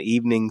things in the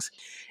evenings,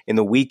 in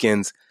the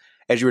weekends.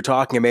 As you were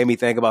talking, it made me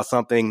think about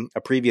something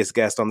a previous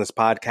guest on this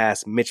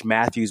podcast, Mitch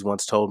Matthews,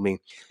 once told me.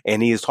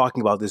 And he is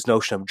talking about this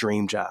notion of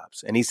dream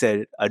jobs. And he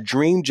said, a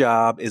dream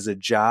job is a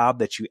job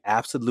that you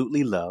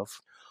absolutely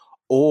love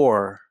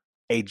or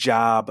a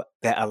job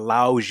that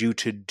allows you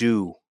to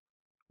do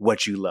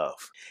what you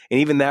love. And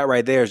even that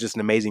right there is just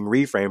an amazing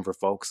reframe for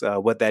folks,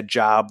 what that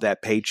job,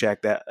 that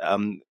paycheck,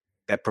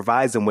 that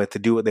provides them with to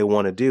do what they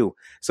want to do.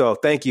 So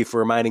thank you for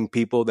reminding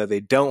people that they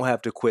don't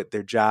have to quit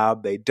their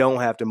job. They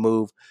don't have to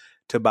move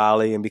to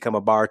Bali and become a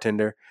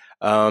bartender.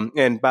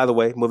 And by the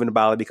way, moving to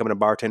Bali, becoming a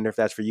bartender, if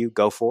that's for you,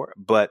 go for it.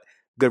 But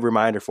good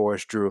reminder for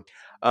us, Dhru.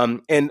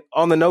 And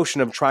on the notion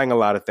of trying a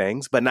lot of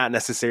things, but not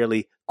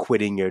necessarily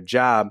quitting your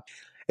job,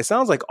 it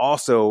sounds like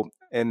also,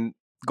 and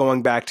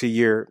going back to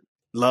your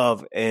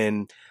love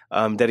and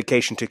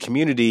dedication to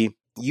community,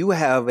 you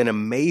have an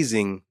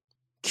amazing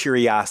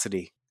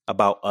curiosity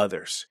about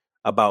others,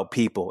 about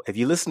people. If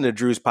you listen to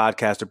Dhru's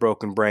podcast, A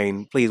Broken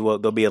Brain, please,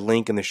 there'll be a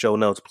link in the show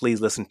notes. Please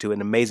listen to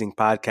an amazing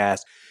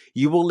podcast.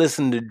 You will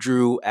listen to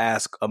Dhru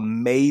ask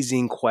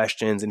amazing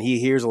questions, and he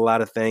hears a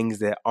lot of things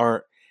that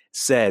aren't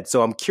said.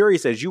 So I'm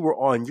curious, as you were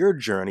on your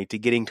journey to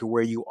getting to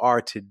where you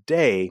are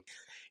today,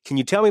 can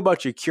you tell me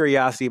about your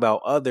curiosity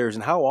about others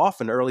and how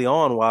often early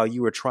on while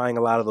you were trying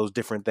a lot of those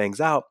different things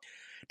out,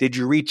 did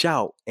you reach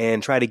out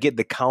and try to get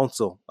the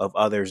counsel of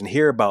others and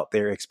hear about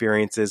their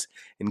experiences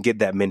and get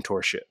that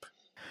mentorship?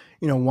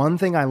 One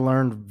thing I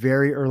learned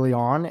very early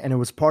on, and it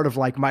was part of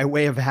like my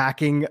way of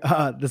hacking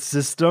the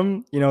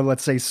system,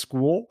 let's say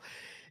school,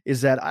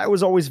 is that I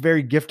was always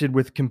very gifted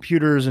with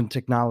computers and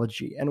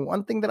technology. And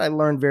one thing that I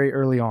learned very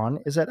early on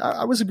is that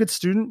I was a good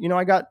student.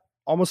 I got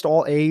almost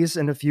all A's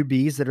and a few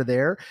B's that are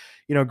there,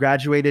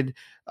 graduated,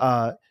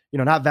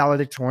 not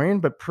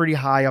valedictorian, but pretty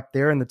high up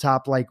there in the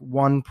top, like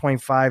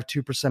 1.5,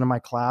 2% of my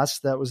class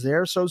that was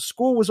there. So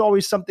school was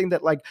always something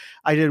that like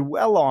I did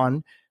well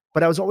on,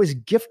 but I was always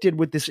gifted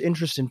with this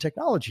interest in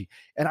technology.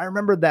 And I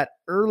remember that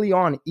early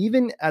on,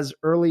 even as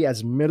early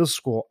as middle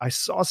school, I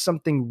saw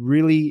something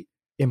really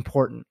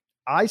important.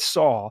 I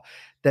saw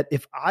that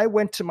if I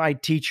went to my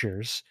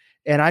teachers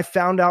and I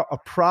found out a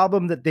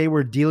problem that they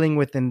were dealing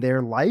with in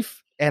their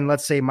life, and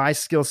let's say my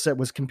skill set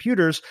was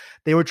computers,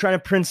 they were trying to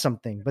print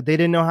something, but they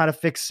didn't know how to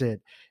fix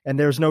it, and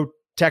there's no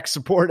tech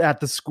support at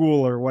the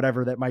school or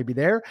whatever that might be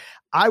there,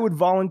 I would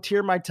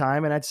volunteer my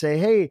time and I'd say,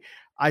 hey,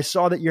 I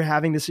saw that you're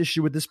having this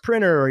issue with this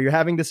printer, or you're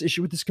having this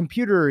issue with this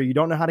computer, or you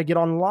don't know how to get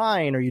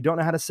online, or you don't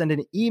know how to send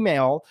an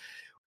email.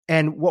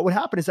 And what would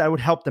happen is I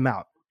would help them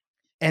out.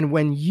 And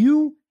when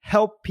you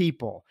help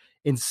people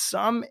in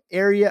some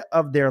area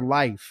of their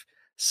life,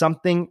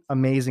 something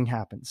amazing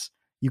happens.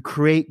 You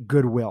create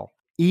goodwill.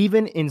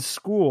 Even in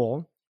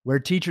school, where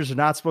teachers are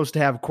not supposed to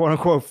have quote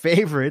unquote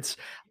favorites,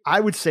 I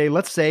would say,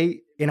 let's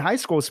say in high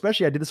school,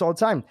 especially, I did this all the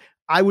time.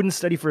 I wouldn't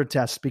study for a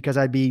test because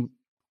I'd be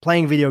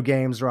playing video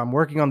games, or I'm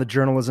working on the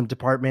journalism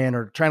department,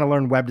 or trying to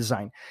learn web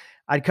design.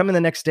 I'd come in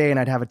the next day and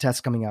I'd have a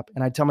test coming up,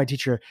 and I'd tell my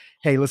teacher,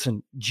 hey,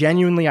 listen,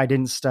 genuinely, I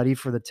didn't study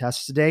for the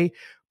test today,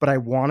 but I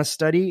want to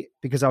study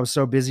because I was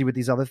so busy with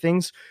these other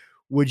things.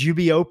 Would you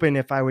be open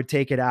if I would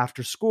take it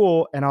after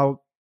school, and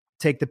I'll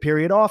take the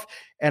period off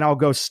and I'll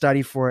go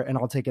study for it, and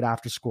I'll take it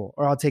after school,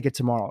 or I'll take it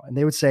tomorrow? And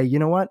they would say, you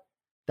know what?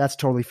 That's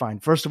totally fine.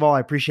 First of all, I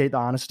appreciate the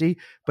honesty.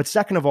 But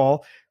second of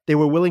all, they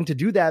were willing to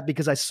do that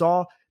because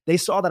they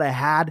saw that I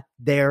had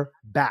their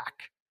back.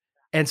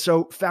 And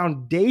so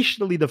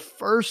foundationally, the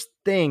first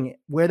thing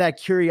where that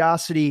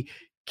curiosity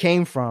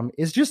came from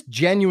is just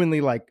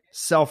genuinely like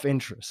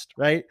self-interest,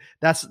 right?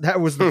 That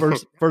was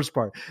the first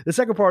part. The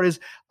second part is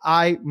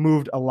I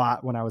moved a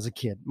lot when I was a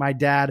kid. My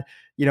dad,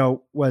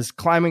 was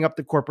climbing up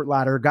the corporate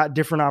ladder, got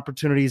different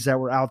opportunities that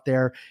were out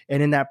there.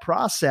 And in that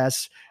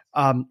process,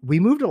 we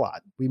moved a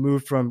lot. We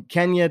moved from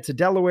Kenya to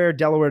Delaware,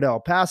 Delaware to El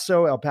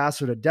Paso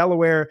to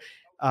Delaware,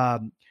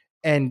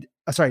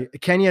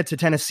 Kenya to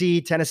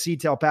Tennessee, Tennessee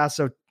to El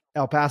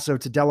Paso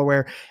to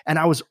Delaware. And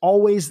I was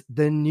always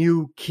the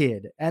new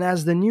kid. And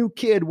as the new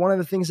kid, one of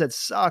the things that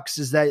sucks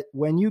is that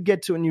when you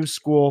get to a new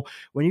school,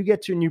 when you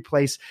get to a new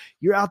place,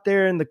 you're out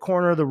there in the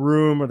corner of the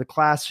room or the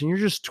class, and you're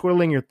just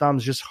twiddling your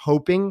thumbs, just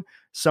hoping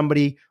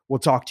somebody will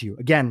talk to you.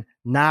 Again,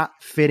 not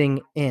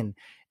fitting in.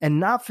 And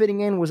not fitting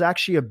in was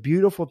actually a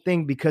beautiful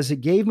thing because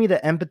it gave me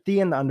the empathy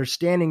and the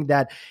understanding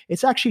that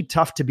it's actually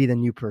tough to be the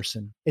new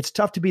person. It's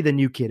tough to be the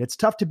new kid. It's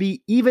tough to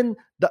be even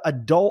the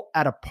adult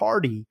at a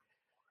party,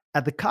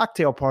 at the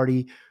cocktail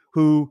party,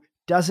 who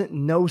doesn't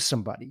know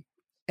somebody.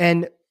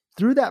 And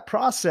through that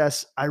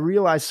process, I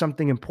realized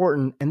something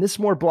important, and this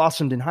more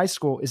blossomed in high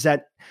school, is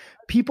that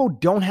people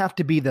don't have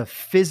to be the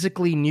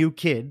physically new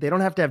kid. They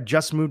don't have to have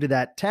just moved to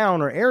that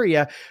town or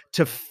area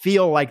to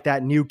feel like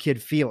that new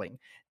kid feeling.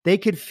 They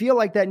could feel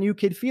like that new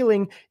kid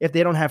feeling if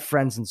they don't have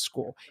friends in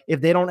school, if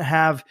they're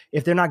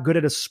not good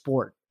at a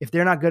sport, if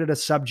they're not good at a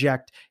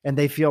subject and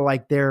they feel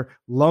like they're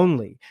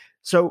lonely.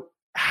 So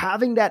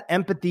having that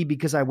empathy,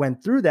 because I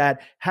went through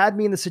that, had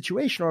me in the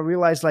situation where I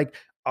realized like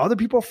other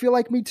people feel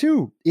like me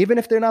too, even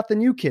if they're not the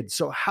new kids.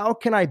 So how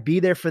can I be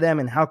there for them,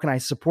 and how can I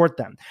support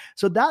them?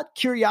 So that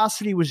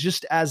curiosity was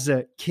just as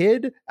a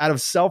kid, out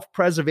of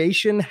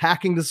self-preservation,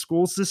 hacking the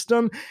school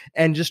system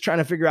and just trying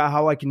to figure out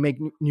how I can make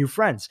new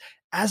friends.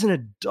 As an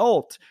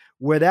adult,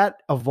 where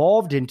that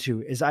evolved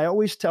into is I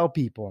always tell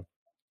people,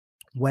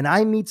 when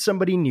I meet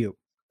somebody new,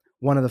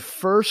 one of the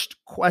first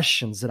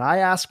questions that I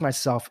ask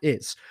myself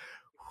is,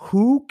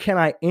 who can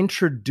I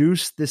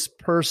introduce this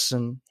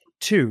person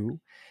to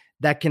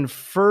that can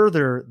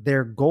further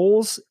their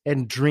goals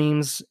and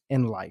dreams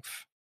in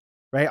life?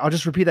 Right? I'll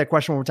just repeat that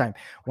question one more time.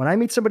 When I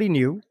meet somebody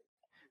new,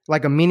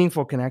 like a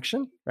meaningful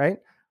connection, right?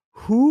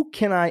 Who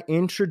can I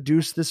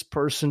introduce this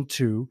person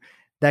to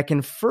that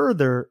can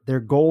further their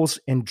goals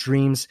and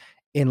dreams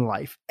in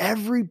life?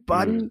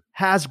 Everybody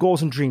has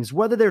goals and dreams,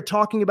 whether they're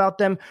talking about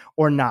them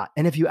or not.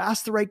 And if you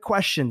ask the right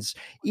questions,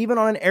 even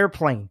on an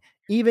airplane,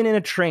 even in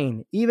a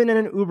train, even in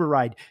an Uber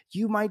ride,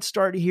 you might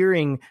start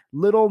hearing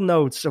little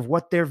notes of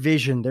what their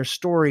vision, their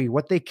story,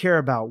 what they care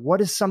about,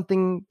 what is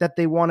something that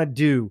they want to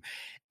do.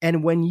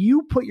 And when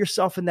you put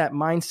yourself in that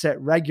mindset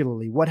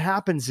regularly, what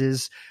happens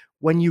is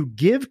when you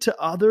give to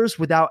others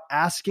without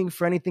asking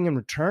for anything in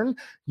return,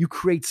 you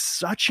create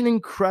such an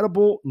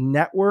incredible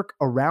network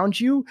around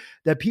you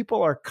that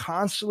people are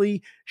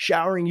constantly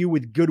showering you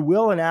with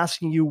goodwill and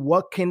asking you,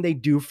 what can they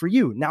do for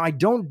you? Now, I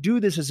don't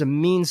do this as a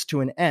means to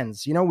an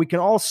ends. We can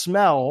all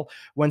smell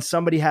when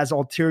somebody has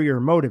ulterior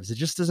motives. It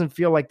just doesn't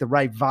feel like the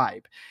right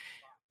vibe.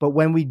 But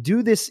when we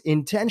do this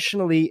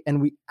intentionally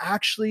and we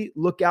actually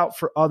look out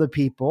for other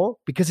people,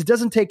 because it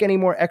doesn't take any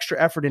more extra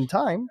effort and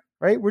time,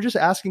 right? We're just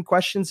asking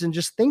questions and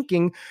just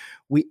thinking,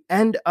 we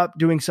end up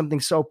doing something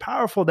so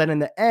powerful that in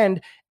the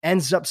end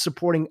ends up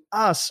supporting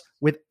us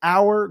with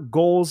our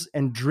goals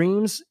and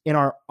dreams in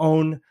our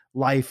own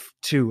life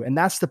too. And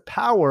that's the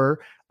power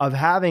of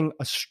having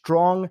a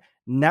strong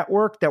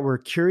network that we're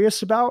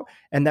curious about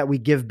and that we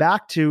give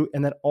back to,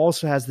 and that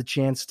also has the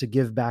chance to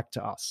give back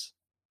to us.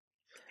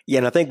 Yeah,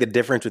 and I think the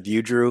difference with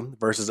you, Dhru,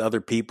 versus other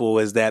people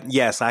is that,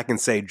 yes, I can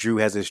say Dhru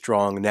has a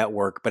strong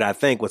network, but I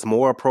think what's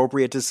more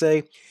appropriate to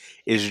say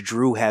is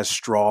Dhru has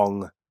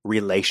strong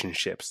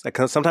relationships. Like,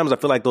 sometimes I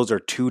feel like those are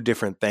two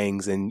different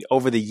things. And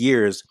over the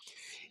years,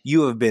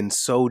 you have been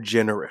so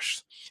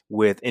generous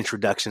with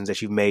introductions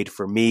that you've made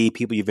for me,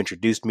 people you've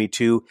introduced me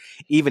to,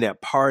 even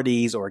at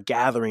parties or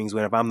gatherings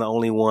when if I'm the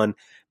only one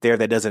there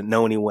that doesn't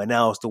know anyone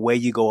else, the way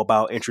you go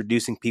about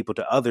introducing people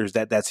to others,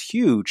 that's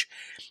huge.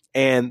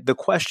 And the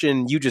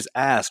question you just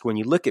asked, when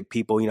you look at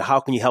people,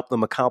 how can you help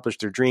them accomplish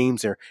their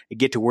dreams or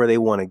get to where they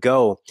want to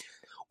go?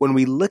 When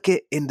we look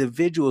at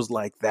individuals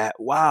like that,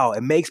 wow,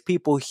 it makes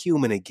people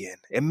human again.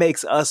 It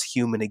makes us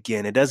human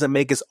again. It doesn't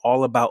make us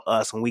all about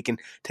us, and we can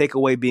take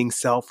away being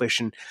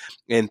selfish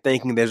and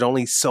thinking there's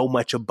only so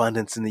much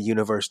abundance in the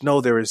universe.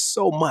 No, there is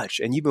so much,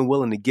 and you've been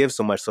willing to give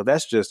so much. So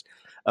that's just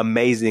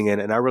amazing.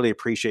 And I really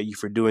appreciate you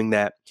for doing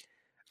that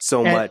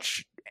so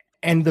much.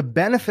 And the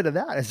benefit of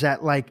that is that,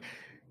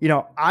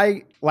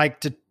 I like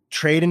to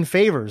trade in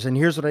favors. And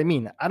here's what I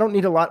mean. I don't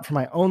need a lot for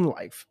my own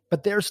life,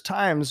 but there's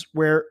times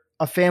where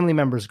a family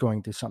member is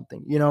going through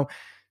something.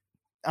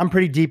 I'm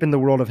pretty deep in the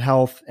world of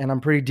health, and I'm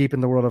pretty deep in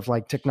the world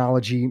of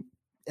technology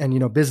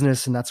and,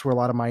 business. And that's where a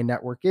lot of my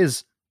network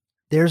is.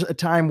 There's a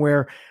time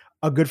where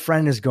a good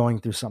friend is going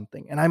through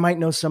something, and I might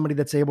know somebody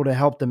that's able to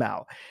help them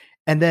out.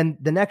 And then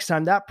the next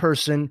time that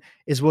person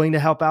is willing to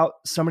help out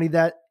somebody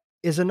that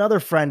is another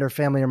friend or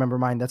family or member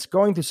of mine that's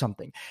going through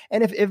something.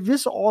 And if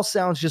this all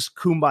sounds just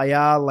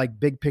kumbaya, like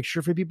big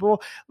picture for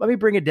people, let me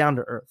bring it down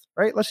to earth,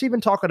 right? Let's even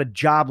talk at a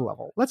job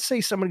level. Let's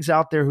say somebody's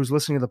out there who's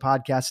listening to the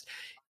podcast,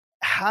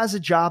 has a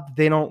job that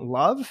they don't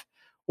love,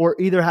 or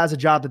either has a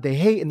job that they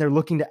hate and they're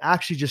looking to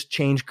actually just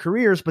change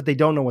careers, but they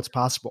don't know what's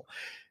possible.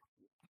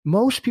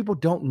 Most people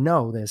don't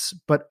know this,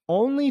 but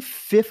only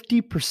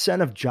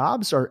 50% of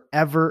jobs are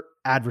ever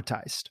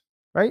advertised,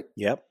 right?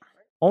 Yep.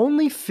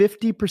 Only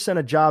 50%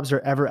 of jobs are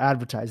ever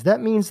advertised.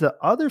 That means the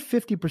other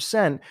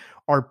 50%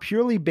 are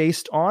purely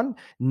based on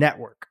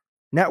network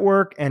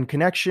and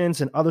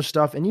connections and other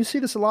stuff. And you see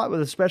this a lot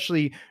with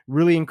especially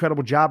really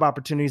incredible job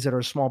opportunities that are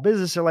a small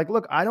business. They're like,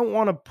 look, I don't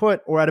want to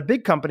put, or at a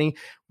big company,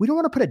 we don't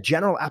want to put a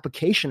general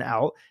application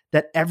out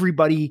that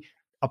everybody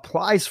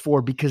applies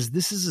for, because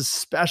this is a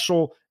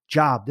special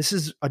job. This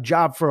is a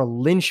job for a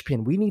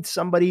linchpin. We need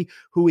somebody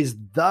who is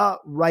the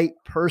right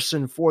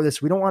person for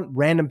this. We don't want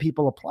random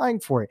people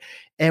applying for it.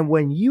 And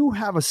when you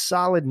have a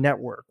solid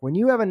network, when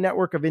you have a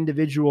network of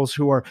individuals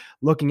who are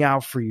looking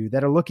out for you,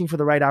 that are looking for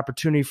the right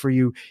opportunity for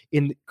you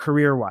in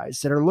career-wise,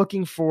 that are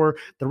looking for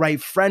the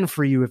right friend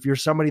for you, if you're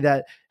somebody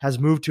that has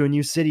moved to a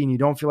new city and you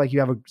don't feel like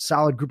you have a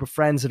solid group of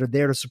friends that are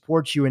there to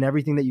support you in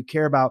everything that you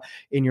care about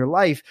in your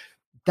life,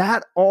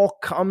 that all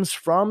comes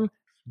from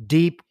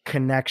deep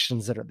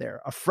connections that are there.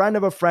 A friend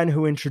of a friend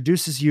who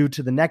introduces you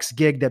to the next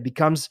gig that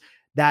becomes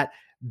that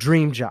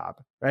dream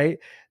job, right?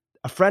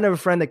 A friend of a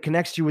friend that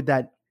connects you with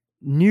that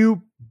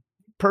new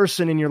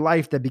person in your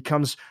life that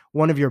becomes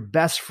one of your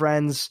best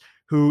friends,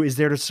 who is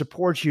there to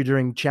support you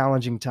during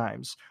challenging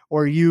times.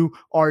 Or you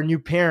are a new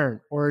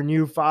parent or a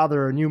new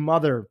father or a new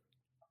mother,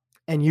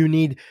 and you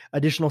need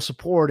additional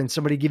support and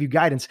somebody to give you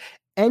guidance.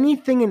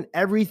 Anything and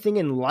everything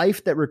in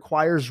life that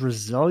requires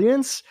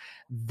resilience,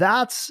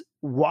 that's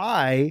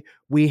why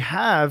we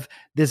have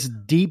this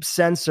deep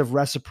sense of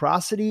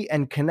reciprocity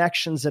and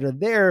connections that are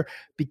there,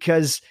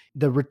 because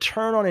the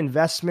return on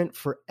investment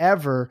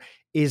forever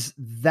is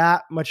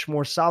that much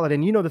more solid.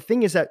 And, the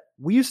thing is that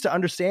we used to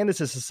understand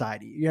this as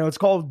society. It's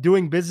called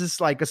doing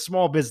business like a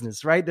small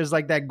business, right? There's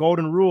like that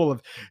golden rule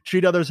of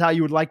treat others how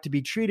you would like to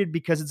be treated,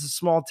 because it's a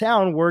small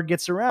town, word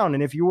gets around.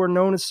 And if you are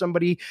known as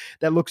somebody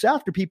that looks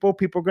after people,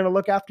 people are going to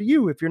look after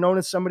you. If you're known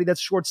as somebody that's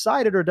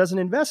short-sighted or doesn't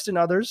invest in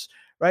others,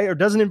 right, or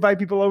doesn't invite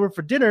people over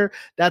for dinner,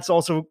 that's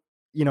also,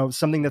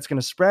 something that's going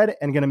to spread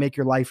and going to make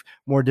your life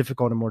more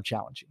difficult and more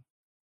challenging.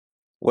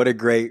 What a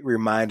great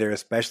reminder,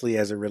 especially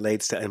as it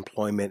relates to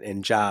employment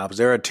and jobs.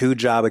 There are two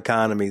job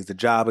economies: the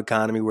job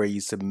economy where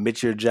you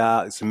submit your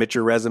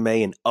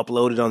resume and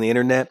upload it on the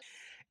internet,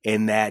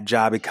 and that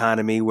job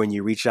economy when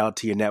you reach out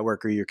to your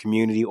network or your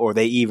community, or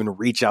they even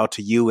reach out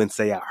to you and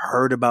say, I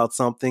heard about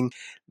something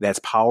that's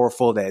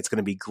powerful, that it's going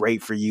to be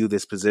great for you,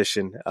 this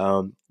position.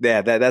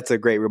 That's a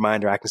great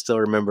reminder. I can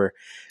still remember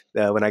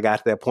when I got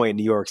to that point in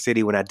New York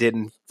City when I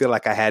didn't feel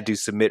like I had to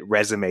submit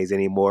resumes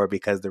anymore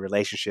because the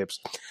relationships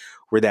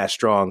were that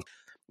strong.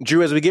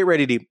 Dhru, as we get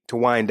ready to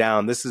wind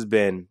down, this has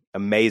been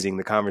amazing,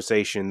 the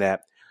conversation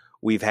that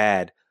we've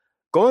had.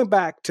 Going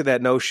back to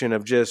that notion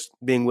of just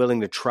being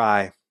willing to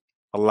try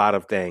a lot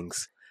of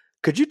things,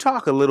 Could you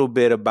talk a little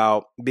bit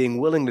about being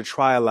willing to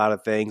try a lot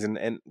of things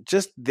and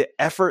just the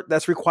effort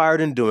that's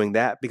required in doing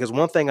that? Because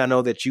one thing I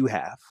know that you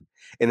have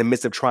in the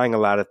midst of trying a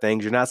lot of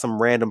things, you're not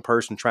some random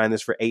person trying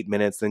this for 8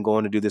 minutes, then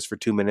going to do this for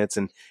 2 minutes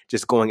and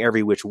just going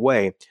every which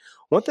way.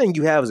 One thing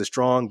you have is a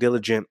strong,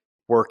 diligent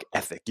work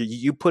ethic.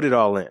 You put it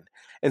all in.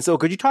 And so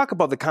could you talk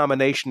about the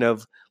combination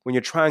of when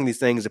you're trying these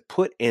things to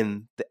put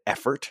in the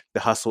effort, the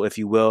hustle, if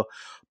you will,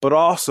 but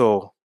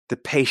also the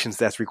patience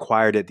that's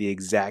required at the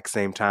exact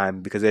same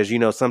time? Because as you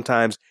know,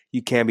 sometimes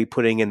you can be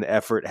putting in the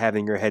effort,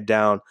 having your head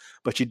down,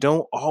 but you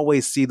don't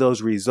always see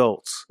those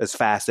results as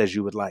fast as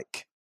you would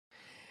like.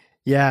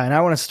 Yeah. And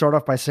I want to start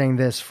off by saying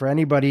this for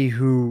anybody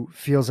who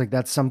feels like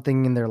that's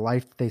something in their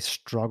life they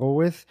struggle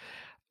with.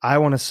 I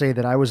want to say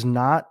that I was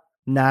not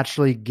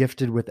naturally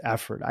gifted with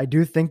effort. I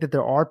do think that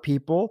there are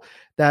people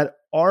that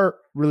are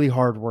really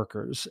hard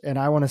workers. And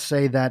I want to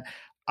say that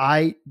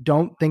I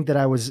don't think that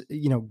I was,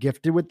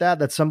 gifted with that.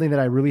 That's something that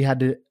I really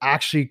had to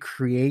actually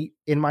create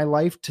in my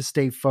life to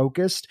stay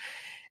focused.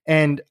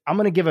 And I'm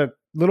going to give a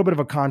little bit of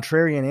a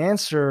contrarian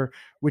answer,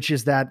 which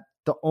is that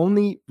the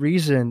only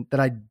reason that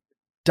I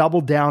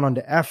doubled down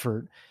onto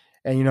effort.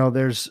 And,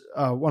 there's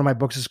one of my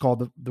books is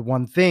called the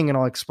One Thing. And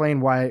I'll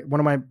explain why. One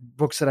of my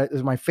books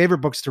is my favorite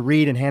books to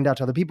read and hand out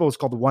to other people is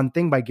called The One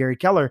Thing by Gary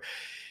Keller.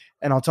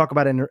 And I'll talk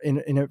about it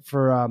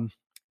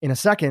in a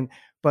second.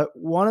 But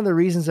one of the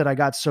reasons that I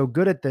got so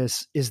good at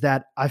this is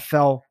that I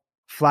fell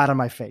flat on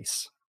my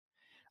face.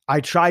 I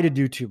tried to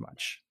do too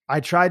much. I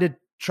tried to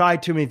try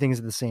too many things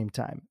at the same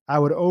time. I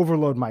would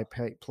overload my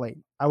plate.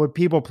 I would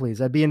people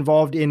please. I'd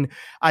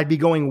be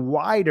going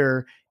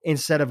wider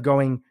instead of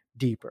going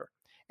deeper.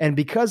 And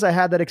because I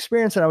had that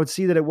experience and I would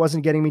see that it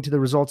wasn't getting me to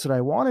the results that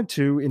I wanted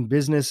to in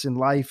business, in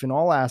life, in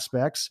all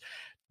aspects,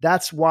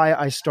 that's why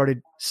I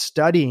started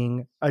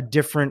studying a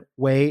different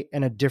way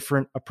and a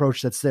different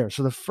approach that's there.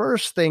 So the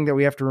first thing that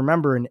we have to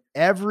remember in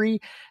every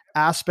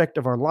aspect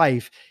of our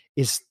life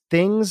is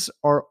things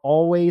are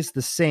always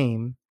the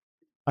same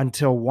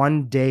until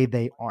one day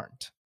they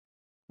aren't,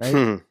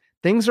 right?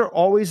 Things are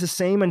always the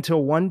same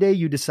until one day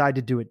you decide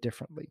to do it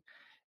differently.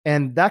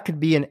 And that could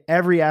be in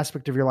every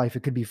aspect of your life.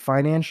 It could be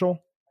financial,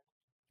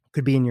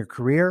 could be in your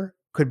career,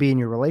 could be in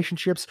your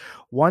relationships.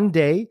 One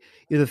day,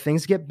 either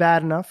things get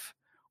bad enough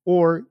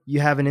or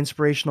you have an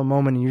inspirational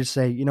moment and you just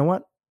say, you know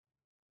what?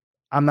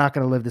 I'm not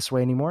going to live this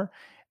way anymore.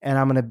 And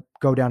I'm going to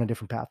go down a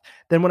different path.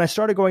 Then when I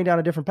started going down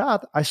a different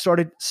path, I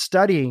started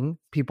studying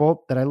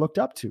people that I looked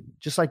up to.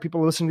 Just like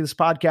people listening to this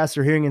podcast,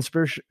 they're hearing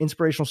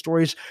inspirational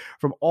stories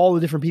from all the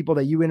different people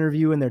that you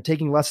interview, and they're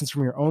taking lessons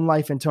from your own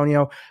life,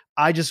 Antonio.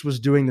 I just was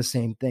doing the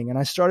same thing. And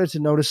I started to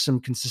notice some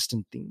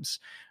consistent themes.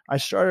 I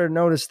started to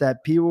notice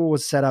that people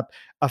would set up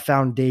a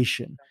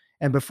foundation.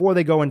 And before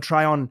they go and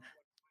try on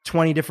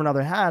 20 different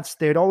other hats,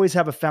 they'd always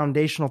have a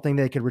foundational thing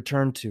they could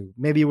return to.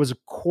 Maybe it was a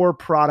core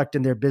product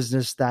in their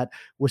business that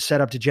was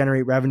set up to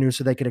generate revenue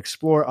so they could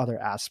explore other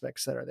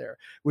aspects that are there,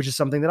 which is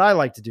something that I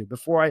like to do.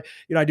 Before I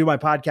do my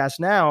podcast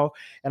now,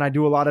 and I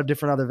do a lot of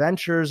different other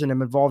ventures and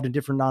I'm involved in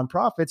different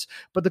nonprofits,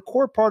 but the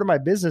core part of my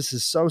business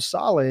is so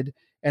solid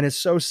and it's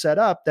so set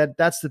up that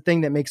that's the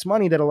thing that makes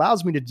money that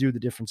allows me to do the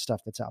different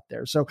stuff that's out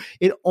there. So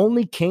it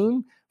only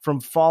came from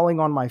falling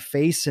on my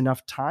face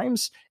enough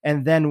times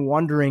and then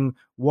wondering,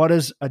 what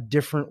does a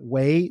different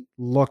way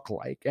look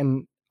like?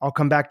 And I'll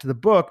come back to the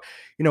book.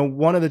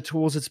 One of the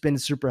tools that's been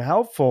super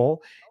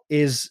helpful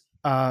is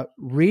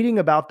reading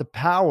about the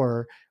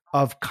power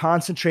of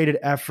concentrated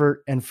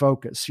effort and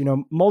focus.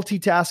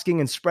 Multitasking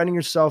and spreading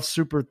yourself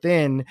super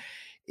thin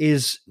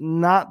is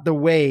not the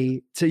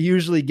way to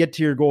usually get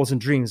to your goals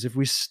and dreams. If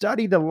we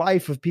study the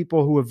life of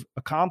people who have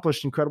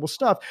accomplished incredible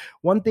stuff,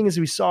 one thing is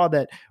we saw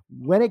that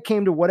when it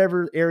came to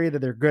whatever area that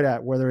they're good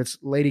at, whether it's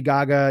Lady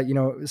Gaga,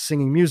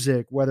 singing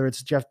music, whether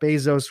it's Jeff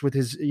Bezos with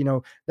his,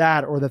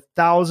 that, or the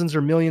thousands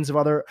or millions of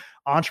other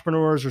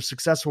entrepreneurs or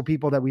successful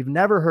people that we've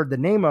never heard the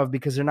name of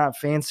because they're not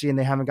fancy and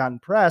they haven't gotten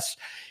press,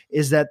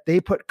 is that they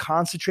put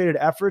concentrated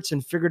efforts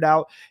and figured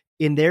out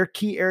in their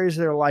key areas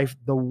of their life,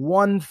 the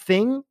one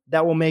thing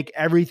that will make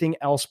everything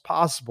else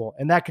possible.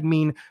 And that could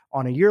mean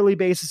on a yearly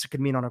basis. It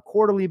could mean on a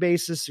quarterly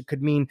basis. It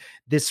could mean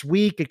this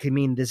week. It could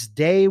mean this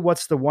day.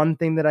 What's the one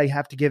thing that I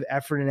have to give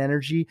effort and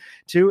energy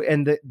to?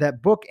 And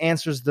that book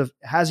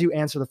has you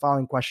answer the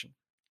following question.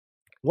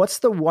 What's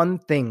the one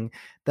thing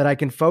that I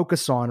can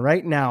focus on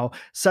right now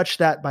such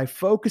that by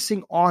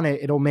focusing on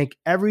it, it'll make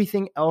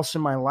everything else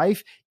in my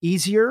life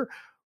easier,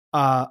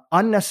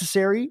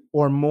 unnecessary,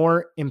 or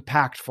more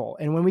impactful?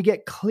 And when we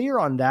get clear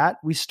on that,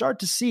 we start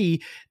to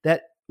see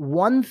that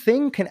one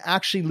thing can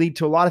actually lead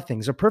to a lot of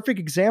things. A perfect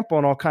example,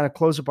 and I'll kind of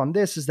close up on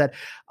this, is that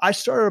I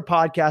started a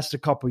podcast a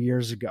couple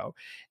years ago.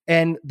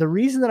 And the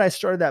reason that I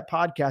started that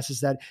podcast is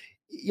that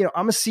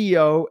I'm a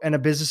CEO and a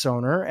business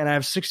owner, and I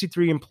have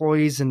 63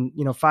 employees and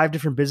 5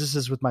 different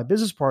businesses with my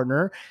business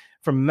partner,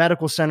 from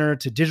medical center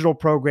to digital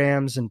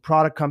programs and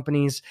product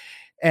companies.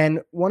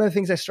 And one of the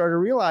things I started to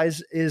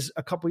realize is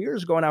a couple of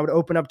years ago, and I would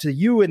open up to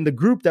you and the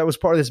group that was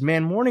part of this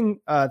Man Morning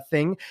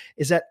thing,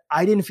 is that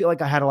I didn't feel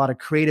like I had a lot of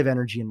creative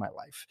energy in my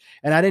life.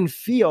 And I didn't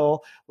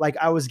feel like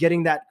I was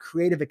getting that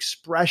creative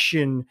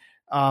expression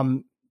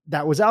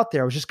that was out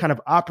there. I was just kind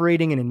of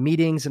operating and in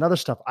meetings and other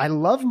stuff. I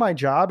love my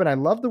job and I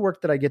love the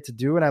work that I get to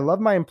do. And I love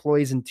my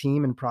employees and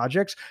team and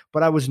projects,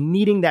 but I was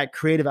needing that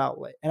creative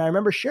outlet. And I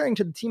remember sharing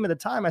to the team at the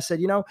time, I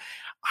said, I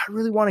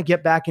really want to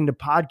get back into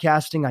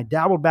podcasting. I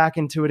dabbled back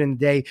into it in the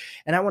day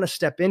and I want to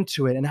step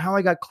into it. And how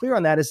I got clear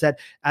on that is that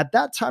at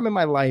that time in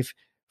my life,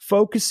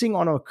 focusing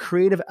on a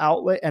creative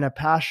outlet and a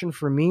passion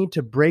for me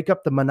to break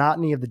up the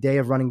monotony of the day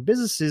of running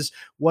businesses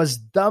was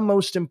the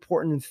most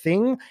important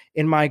thing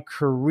in my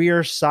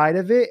career side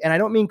of it. And I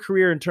don't mean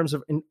career in terms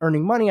of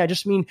earning money. I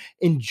just mean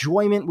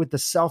enjoyment with the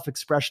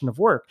self-expression of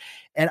work.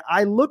 And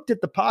I looked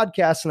at the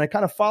podcast and I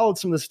kind of followed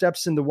some of the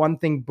steps in the One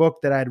Thing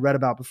book that I had read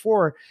about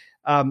before.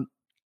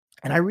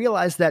 And I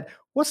realized that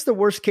what's the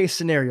worst case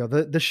scenario?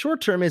 The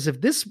short term is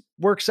if this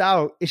works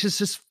out, it's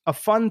just a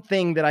fun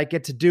thing that I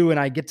get to do and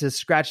I get to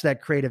scratch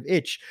that creative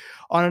itch.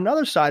 On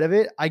another side of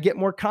it, I get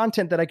more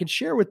content that I can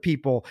share with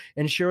people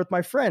and share with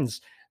my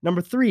friends.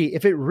 Number 3,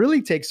 if it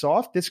really takes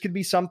off, this could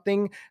be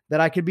something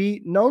that I could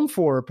be known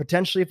for,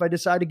 potentially if I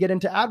decide to get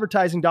into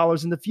advertising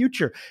dollars in the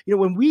future.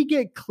 When we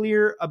get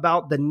clear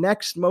about the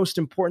next most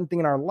important thing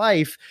in our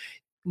life,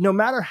 no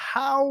matter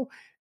how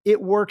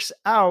it works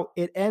out,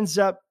 it ends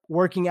up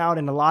working out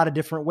in a lot of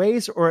different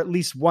ways, or at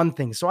least one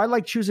thing. So I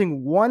like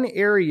choosing one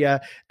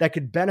area that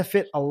could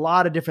benefit a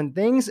lot of different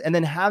things and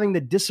then having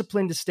the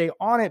discipline to stay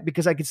on it,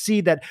 because I could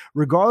see that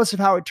regardless of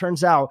how it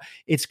turns out,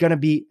 it's going to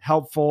be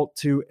helpful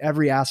to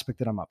every aspect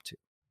that I'm up to.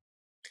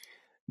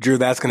 Dhru,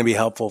 that's going to be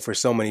helpful for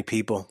so many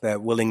people,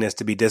 that willingness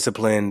to be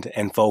disciplined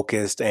and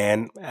focused.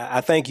 And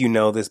I think you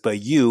know this, but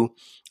you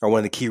are one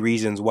of the key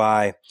reasons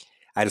why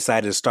I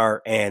decided to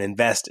start and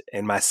invest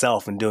in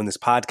myself and doing this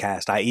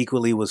podcast. I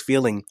equally was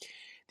feeling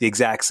the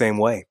exact same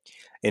way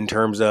in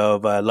terms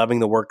of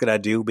loving the work that I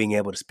do, being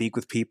able to speak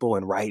with people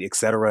and write, et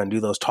cetera, and do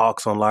those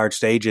talks on large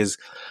stages.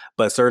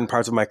 But certain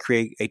parts of my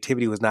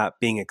creativity was not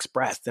being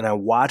expressed. And I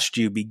watched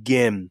you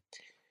begin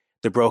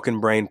the Broken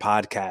Brain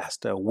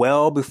podcast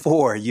well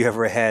before you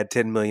ever had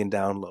 10 million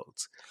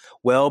downloads,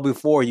 well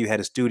before you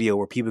had a studio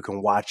where people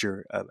can watch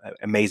your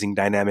amazing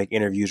dynamic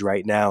interviews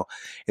right now,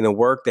 and the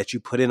work that you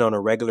put in on a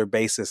regular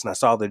basis. And I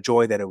saw the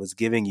joy that it was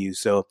giving you.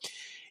 So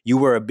you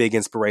were a big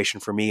inspiration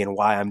for me and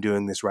why I'm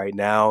doing this right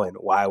now and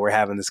why we're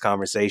having this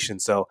conversation.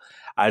 So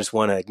I just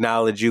want to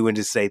acknowledge you and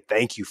just say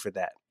thank you for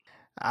that.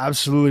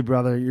 Absolutely,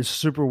 brother. You're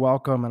super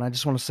welcome. And I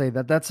just want to say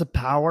that that's the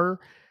power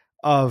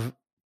of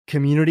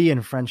community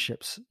and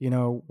friendships.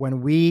 When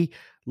we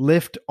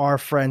lift our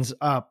friends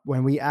up,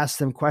 when we ask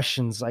them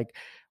questions like,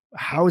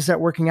 how is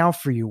that working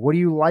out for you? What do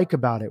you like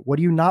about it? What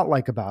do you not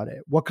like about it?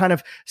 What kind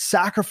of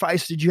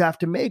sacrifice did you have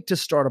to make to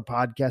start a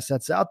podcast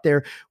that's out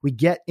there? We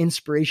get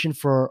inspiration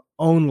for our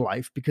own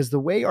life, because the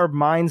way our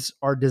minds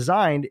are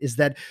designed is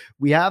that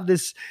we have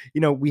this,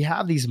 we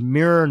have these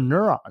mirror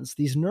neurons,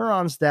 these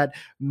neurons that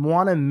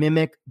want to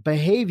mimic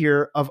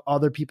behavior of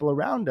other people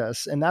around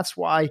us. And that's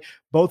why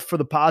both for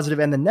the positive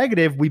and the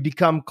negative, we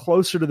become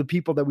closer to the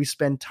people that we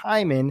spend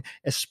time in,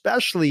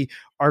 especially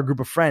our group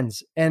of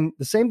friends. And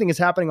the same thing is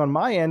happening on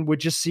my end with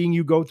just seeing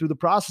you go through the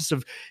process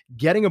of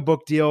getting a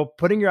book deal,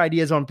 putting your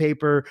ideas on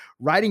paper,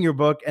 writing your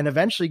book, and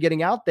eventually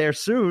getting out there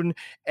soon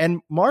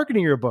and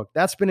marketing your book.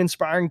 That's been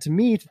inspiring to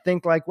me to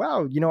think like,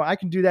 wow, I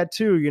can do that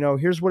too.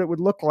 Here's what it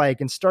would look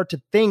like, and start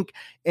to think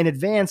in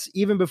advance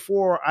even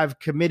before I've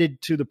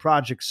committed to the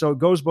project. So it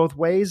goes both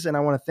ways. And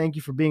I want to thank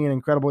you for being an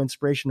incredible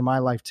inspiration to my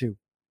life too.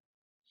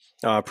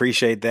 I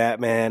appreciate that,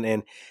 man.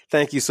 And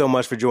thank you so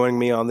much for joining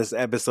me on this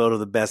episode of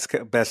The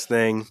Best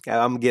Thing.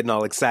 I'm getting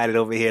all excited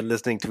over here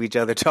listening to each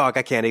other talk.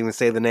 I can't even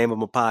say the name of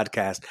my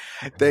podcast.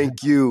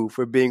 Thank you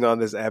for being on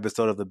this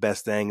episode of The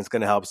Best Thing. It's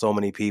going to help so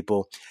many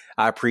people.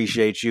 I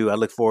appreciate you. I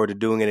look forward to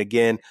doing it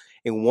again.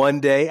 And one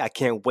day, I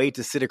can't wait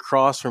to sit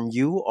across from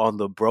you on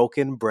the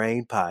Broken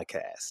Brain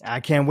podcast. I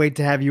can't wait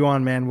to have you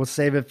on, man. We'll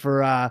save it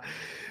for,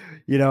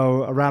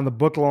 around the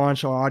book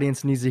launch. Our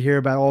audience needs to hear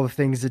about all the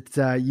things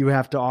that you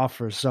have to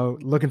offer. So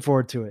looking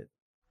forward to it.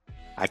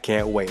 I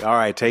can't wait. All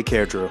right. Take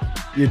care, Dhru.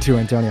 You too,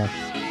 Antonio.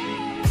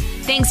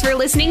 Thanks for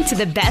listening to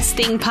the Best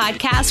Thing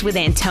podcast with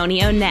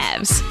Antonio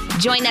Neves.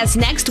 Join us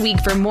next week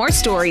for more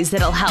stories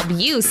that'll help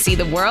you see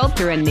the world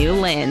through a new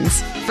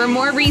lens. For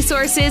more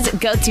resources,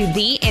 go to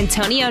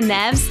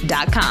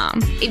theantonioneves.com.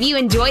 If you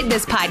enjoyed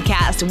this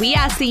podcast, we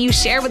ask that you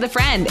share with a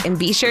friend and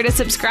be sure to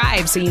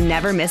subscribe so you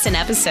never miss an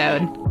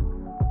episode.